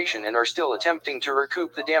confederation and are still attempting to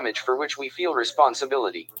recoup the damage for which we feel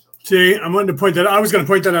responsibility. See, I wanted to point that out. I was going to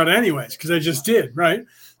point that out anyways, because I just did, right?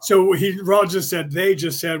 So Ra just said, they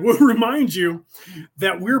just said, we'll remind you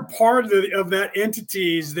that we're part of that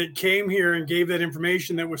entities that came here and gave that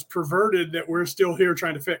information that was perverted that we're still here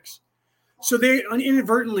trying to fix. So they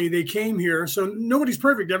inadvertently, they came here. So nobody's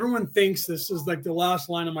perfect. Everyone thinks this is like the last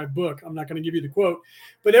line of my book. I'm not going to give you the quote,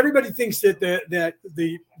 but everybody thinks that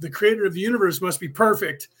the creator of the universe must be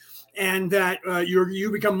perfect, and that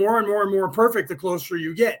you become more and more and more perfect the closer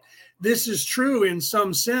you get. This is true in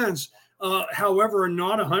some sense, however,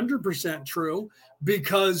 not 100% true,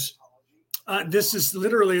 because this is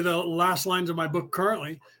literally the last lines of my book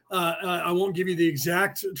currently. I won't give you the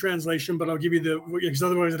exact translation, but I'll give you because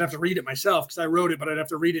otherwise I'd have to read it myself, because I wrote it, but I'd have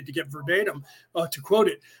to read it to get verbatim to quote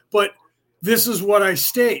it. But this is what I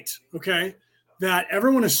state, okay, that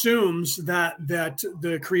everyone assumes that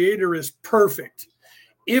the creator is perfect.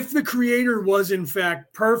 If the creator was in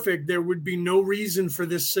fact perfect, there would be no reason for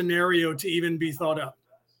this scenario to even be thought up.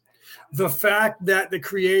 The fact that the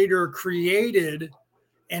creator created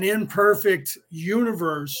an imperfect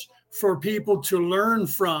universe for people to learn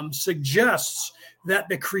from suggests that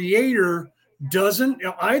the creator doesn't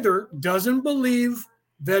believe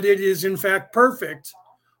that it is in fact perfect,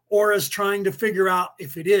 or is trying to figure out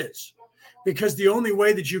if it is. Because the only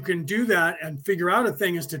way that you can do that and figure out a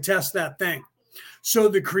thing is to test that thing. So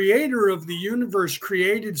the creator of the universe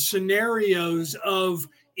created scenarios of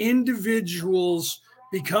individuals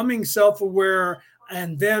becoming self-aware,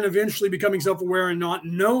 and then eventually becoming self-aware and not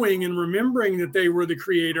knowing and remembering that they were the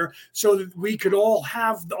creator, so that we could all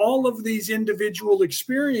have all of these individual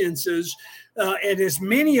experiences, and as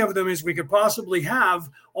many of them as we could possibly have,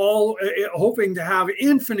 all hoping to have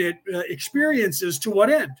infinite experiences. To what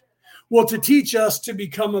end? Well, to teach us to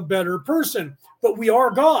become a better person. But we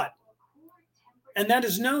are God, and that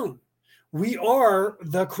is known. We are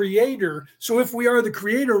the creator. So if we are the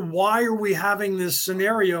creator, why are we having this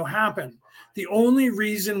scenario happen? The only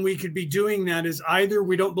reason we could be doing that is either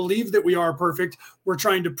we don't believe that we are perfect, we're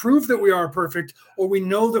trying to prove that we are perfect, or we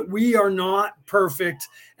know that we are not perfect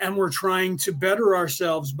and we're trying to better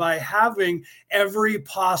ourselves by having every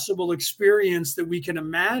possible experience that we can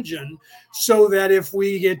imagine, so that if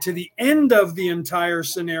we get to the end of the entire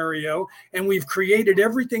scenario and we've created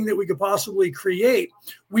everything that we could possibly create,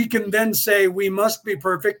 we can then say we must be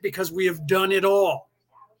perfect because we have done it all.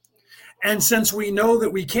 And since we know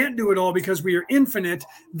that we can't do it all because we are infinite,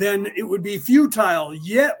 then it would be futile.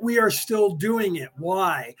 Yet we are still doing it.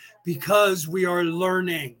 Why? Because we are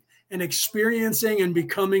learning and experiencing and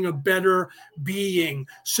becoming a better being.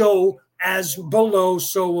 So as below,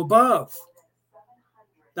 so above.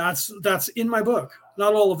 That's in my book.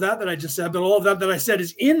 Not all of that I just said, but all of that I said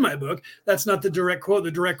is in my book. That's not the direct quote. The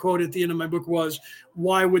direct quote at the end of my book was,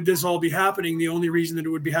 why would this all be happening? The only reason that it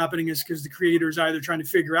would be happening is because the creator is either trying to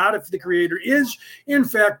figure out if the creator is in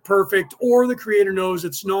fact perfect, or the creator knows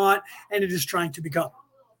it's not and it is trying to become.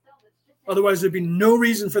 Otherwise, there'd be no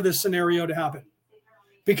reason for this scenario to happen,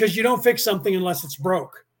 because you don't fix something unless it's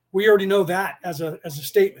broke. We already know that as a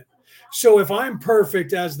statement. So if I'm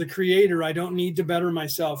perfect as the creator, I don't need to better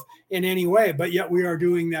myself in any way, but yet we are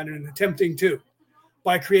doing that and attempting to,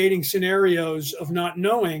 by creating scenarios of not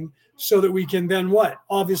knowing, so that we can then what?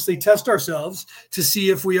 Obviously test ourselves to see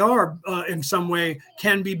if we are in some way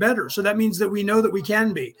can be better. So that means that we know that we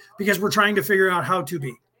can be, because we're trying to figure out how to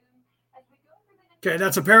be. Okay,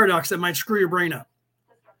 that's a paradox that might screw your brain up,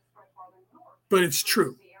 but it's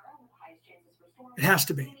true. It has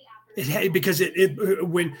to be. Because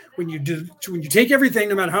when you take everything,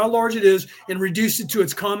 no matter how large it is, and reduce it to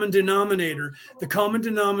its common denominator, the common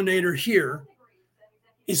denominator here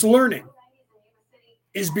is learning,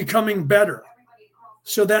 is becoming better.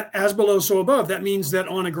 So that as below, so above, that means that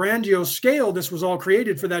on a grandiose scale, this was all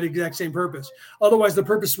created for that exact same purpose. Otherwise, the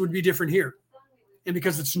purpose would be different here. And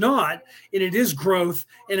because it's not, and it is growth,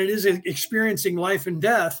 and it is experiencing life and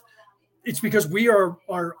death, it's because we are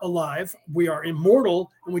alive, we are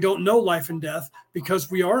immortal, and we don't know life and death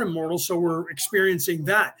because we are immortal. So we're experiencing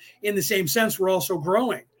that. In the same sense, we're also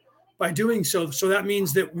growing by doing so. So that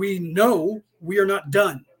means that we know we are not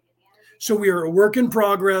done. So we are a work in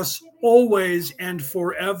progress always and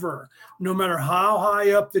forever, no matter how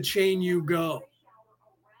high up the chain you go.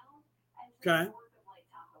 Okay.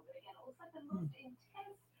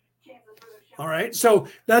 All right. So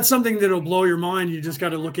that's something that'll blow your mind. You just got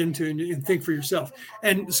to look into and think for yourself.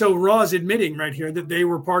 And so Ra is admitting right here that they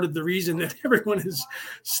were part of the reason that everyone is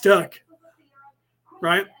stuck.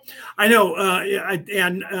 Right. I know.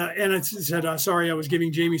 And I said, sorry, I was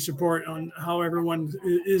giving Jamie support on how everyone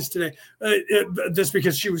is today. Just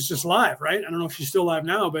because she was just live. Right. I don't know if she's still live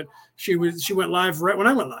now, but she went live right when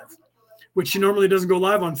I went live, which she normally doesn't go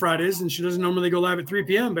live on Fridays, and she doesn't normally go live at 3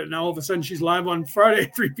 p.m. But now all of a sudden she's live on Friday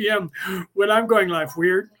at 3 p.m. when I'm going live.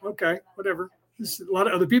 Weird. Okay, whatever. There's a lot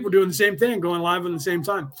of other people doing the same thing, going live at the same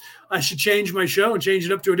time. I should change my show and change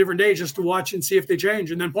it up to a different day just to watch and see if they change,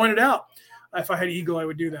 and then point it out. If I had ego, I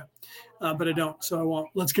would do that, but I don't, so I won't.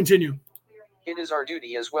 Let's continue. It is our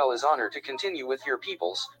duty as well as honor to continue with your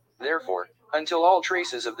peoples. Therefore, until all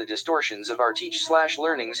traces of the distortions of our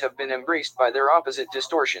teach/learnings have been embraced by their opposite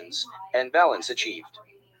distortions, and balance achieved.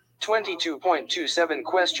 22.27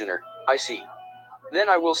 Questioner, I see. Then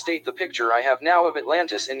I will state the picture I have now of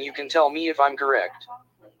Atlantis, and you can tell me if I'm correct.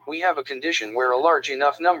 We have a condition where a large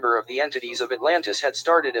enough number of the entities of Atlantis had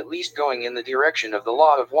started at least going in the direction of the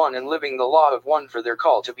Law of One and living the Law of One for their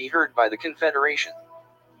call to be heard by the Confederation.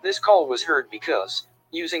 This call was heard because,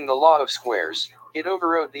 using the Law of Squares, it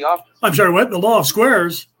overrode the I'm sorry, what? The Law of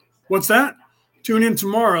Squares? What's that? Tune in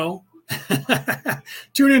tomorrow.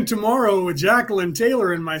 Tune in tomorrow with Jacqueline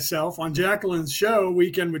Taylor and myself on Jacqueline's show,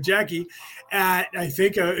 Weekend with Jackie, at I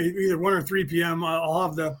think either 1 or 3 p.m.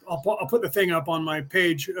 I'll put the thing up on my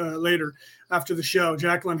page later after the show.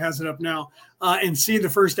 Jacqueline has it up now, and see the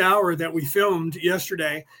first hour that we filmed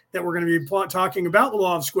yesterday that we're going to be talking about the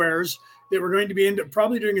Law of Squares, that we're going to be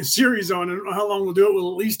probably doing a series on. I don't know how long we'll do it.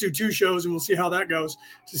 We'll at least do 2 shows, and we'll see how that goes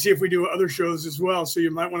to see if we do other shows as well. So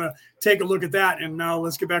you might want to take a look at that. And now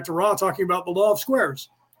let's get back to Ra talking about the Law of Squares.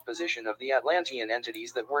 Position of the Atlantean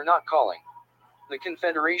entities that were not calling. The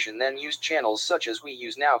Confederation then used channels such as we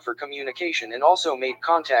use now for communication and also made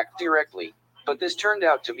contact directly. But this turned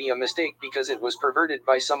out to be a mistake because it was perverted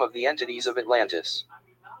by some of the entities of Atlantis.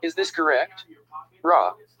 Is this correct?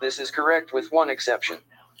 Ra, this is correct with one exception.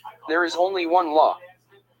 There is only one law.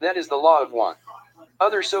 That is the Law of One.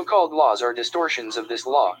 Other so-called laws are distortions of this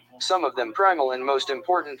law, some of them primal and most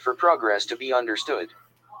important for progress to be understood.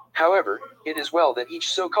 However, it is well that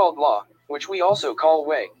each so-called law, which we also call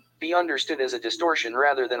way, be understood as a distortion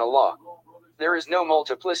rather than a law. There is no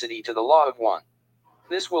multiplicity to the Law of One.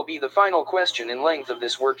 This will be the final question in length of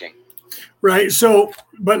this working. Right. So,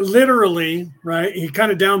 but literally, right, he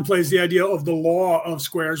kind of downplays the idea of the Law of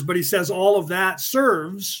Squares, but he says all of that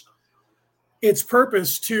serves its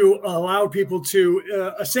purpose to allow people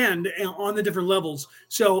to ascend on the different levels.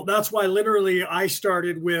 So that's why literally I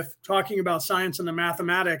started with talking about science and the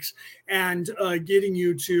mathematics and getting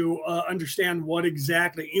you to understand what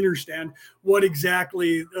exactly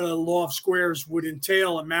Law of Squares would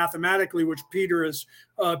entail, and mathematically, which Peter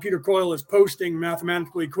Coyle is posting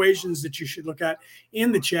mathematical equations that you should look at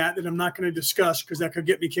in the chat that I'm not going to discuss because that could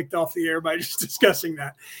get me kicked off the air by just discussing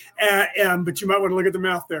that. But you might want to look at the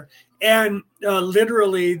math there. And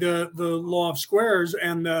literally the law of squares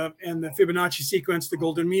and the Fibonacci sequence, the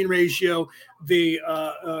golden mean ratio, the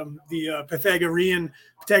Pythagorean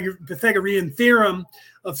theorem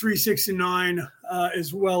of 3, 6, and 9,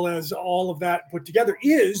 as well as all of that put together,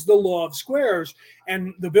 is the law of squares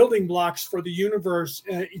and the building blocks for the universe.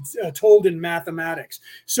 It's told in mathematics.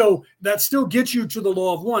 So that still gets you to the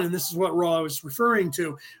law of one, and this is what Ra was referring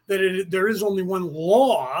to, that there is only one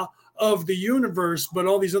law of the universe, but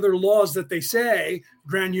all these other laws that they say,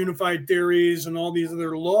 grand unified theories and all these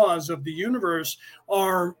other laws of the universe,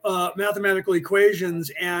 are mathematical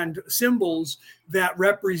equations and symbols that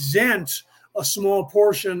represent a small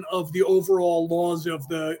portion of the overall laws of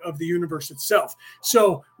the universe itself.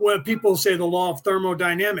 So when people say the law of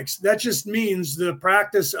thermodynamics, that just means the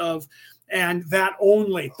practice of, and that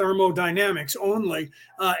only, thermodynamics only.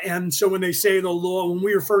 And so when they say the law, when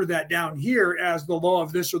we refer to that down here as the law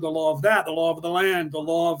of this or the law of that, the law of the land, the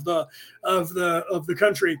law of the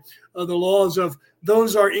country, the laws of,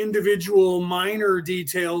 those are individual minor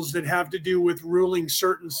details that have to do with ruling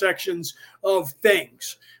certain sections of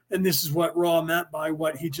things. And this is what Ra meant by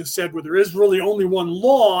what he just said, where there is really only one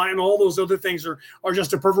law and all those other things are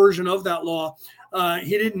just a perversion of that law.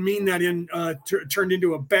 He didn't mean that turned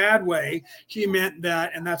into a bad way. He meant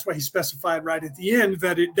that, and that's why he specified right at the end,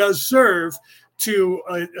 that it does serve to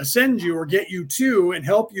ascend you or get you to and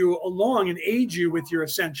help you along and aid you with your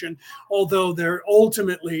ascension, although there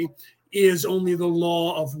ultimately is only the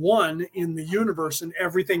law of one in the universe and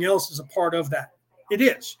everything else is a part of that. It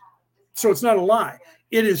is. So it's not a lie.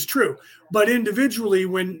 It is true. But individually,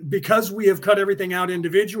 because we have cut everything out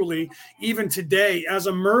individually, even today, as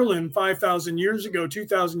a Merlin 5,000 years ago,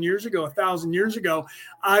 2,000 years ago, 1,000 years ago,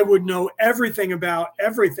 I would know everything about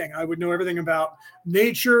everything. I would know everything about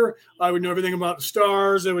nature. I would know everything about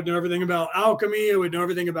stars. I would know everything about alchemy. I would know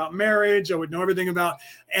everything about marriage. I would know everything about,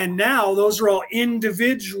 and now those are all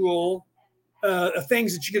individual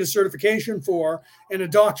things that you get a certification for and a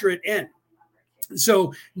doctorate in.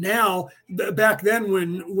 So now, back then,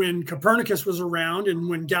 when Copernicus was around and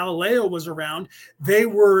when Galileo was around, they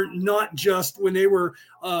were not just when they were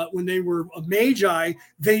a magi,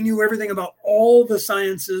 they knew everything about all the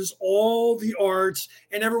sciences, all the arts,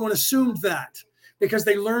 and everyone assumed that because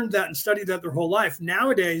they learned that and studied that their whole life.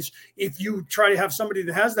 Nowadays, if you try to have somebody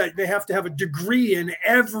that has that, they have to have a degree in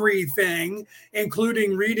everything,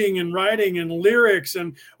 including reading and writing and lyrics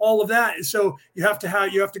and all of that. So you have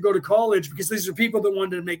to go to college because these are people that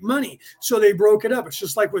wanted to make money. So they broke it up. It's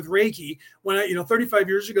just like with Reiki. When 35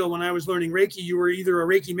 years ago, when I was learning Reiki, you were either a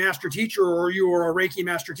Reiki master teacher or you were a Reiki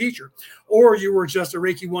master teacher, or you were just a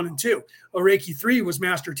Reiki 1 and 2. A Reiki 3 was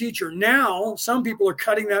master teacher. Now, some people are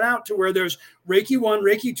cutting that out to where there's Reiki 1,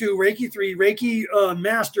 Reiki 2, Reiki 3, Reiki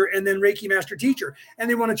master, and then Reiki master teacher. And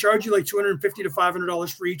they want to charge you like $250 to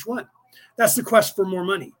 $500 for each one. That's the quest for more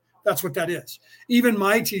money. That's what that is. Even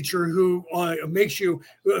my teacher who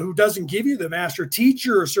doesn't give you the master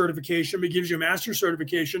teacher certification, but gives you a master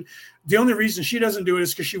certification. The only reason she doesn't do it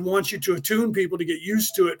is because she wants you to attune people to get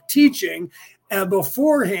used to it teaching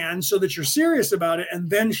beforehand so that you're serious about it. And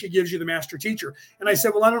then she gives you the master teacher. And I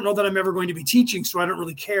said, well, I don't know that I'm ever going to be teaching, so I don't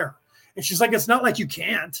really care. And she's like, it's not like you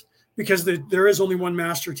can't, because there is only one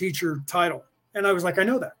master teacher title. And I was like, I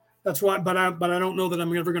know that. That's why, but I don't know that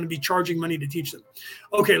I'm ever going to be charging money to teach them.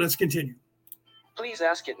 Okay, let's continue. Please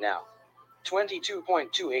ask it now.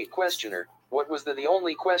 22.28 questioner. What was the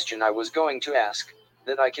only question I was going to ask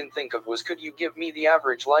that I can think of was, could you give me the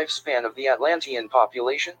average lifespan of the Atlantean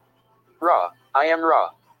population? Ra, I am Ra.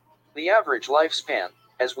 The average lifespan,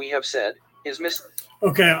 as we have said, is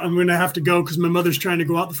Okay, I'm going to have to go because my mother's trying to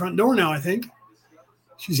go out the front door now, I think.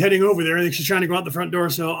 She's heading over there. I think she's trying to go out the front door.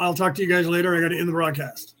 So I'll talk to you guys later. I got to end the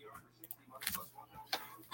broadcast.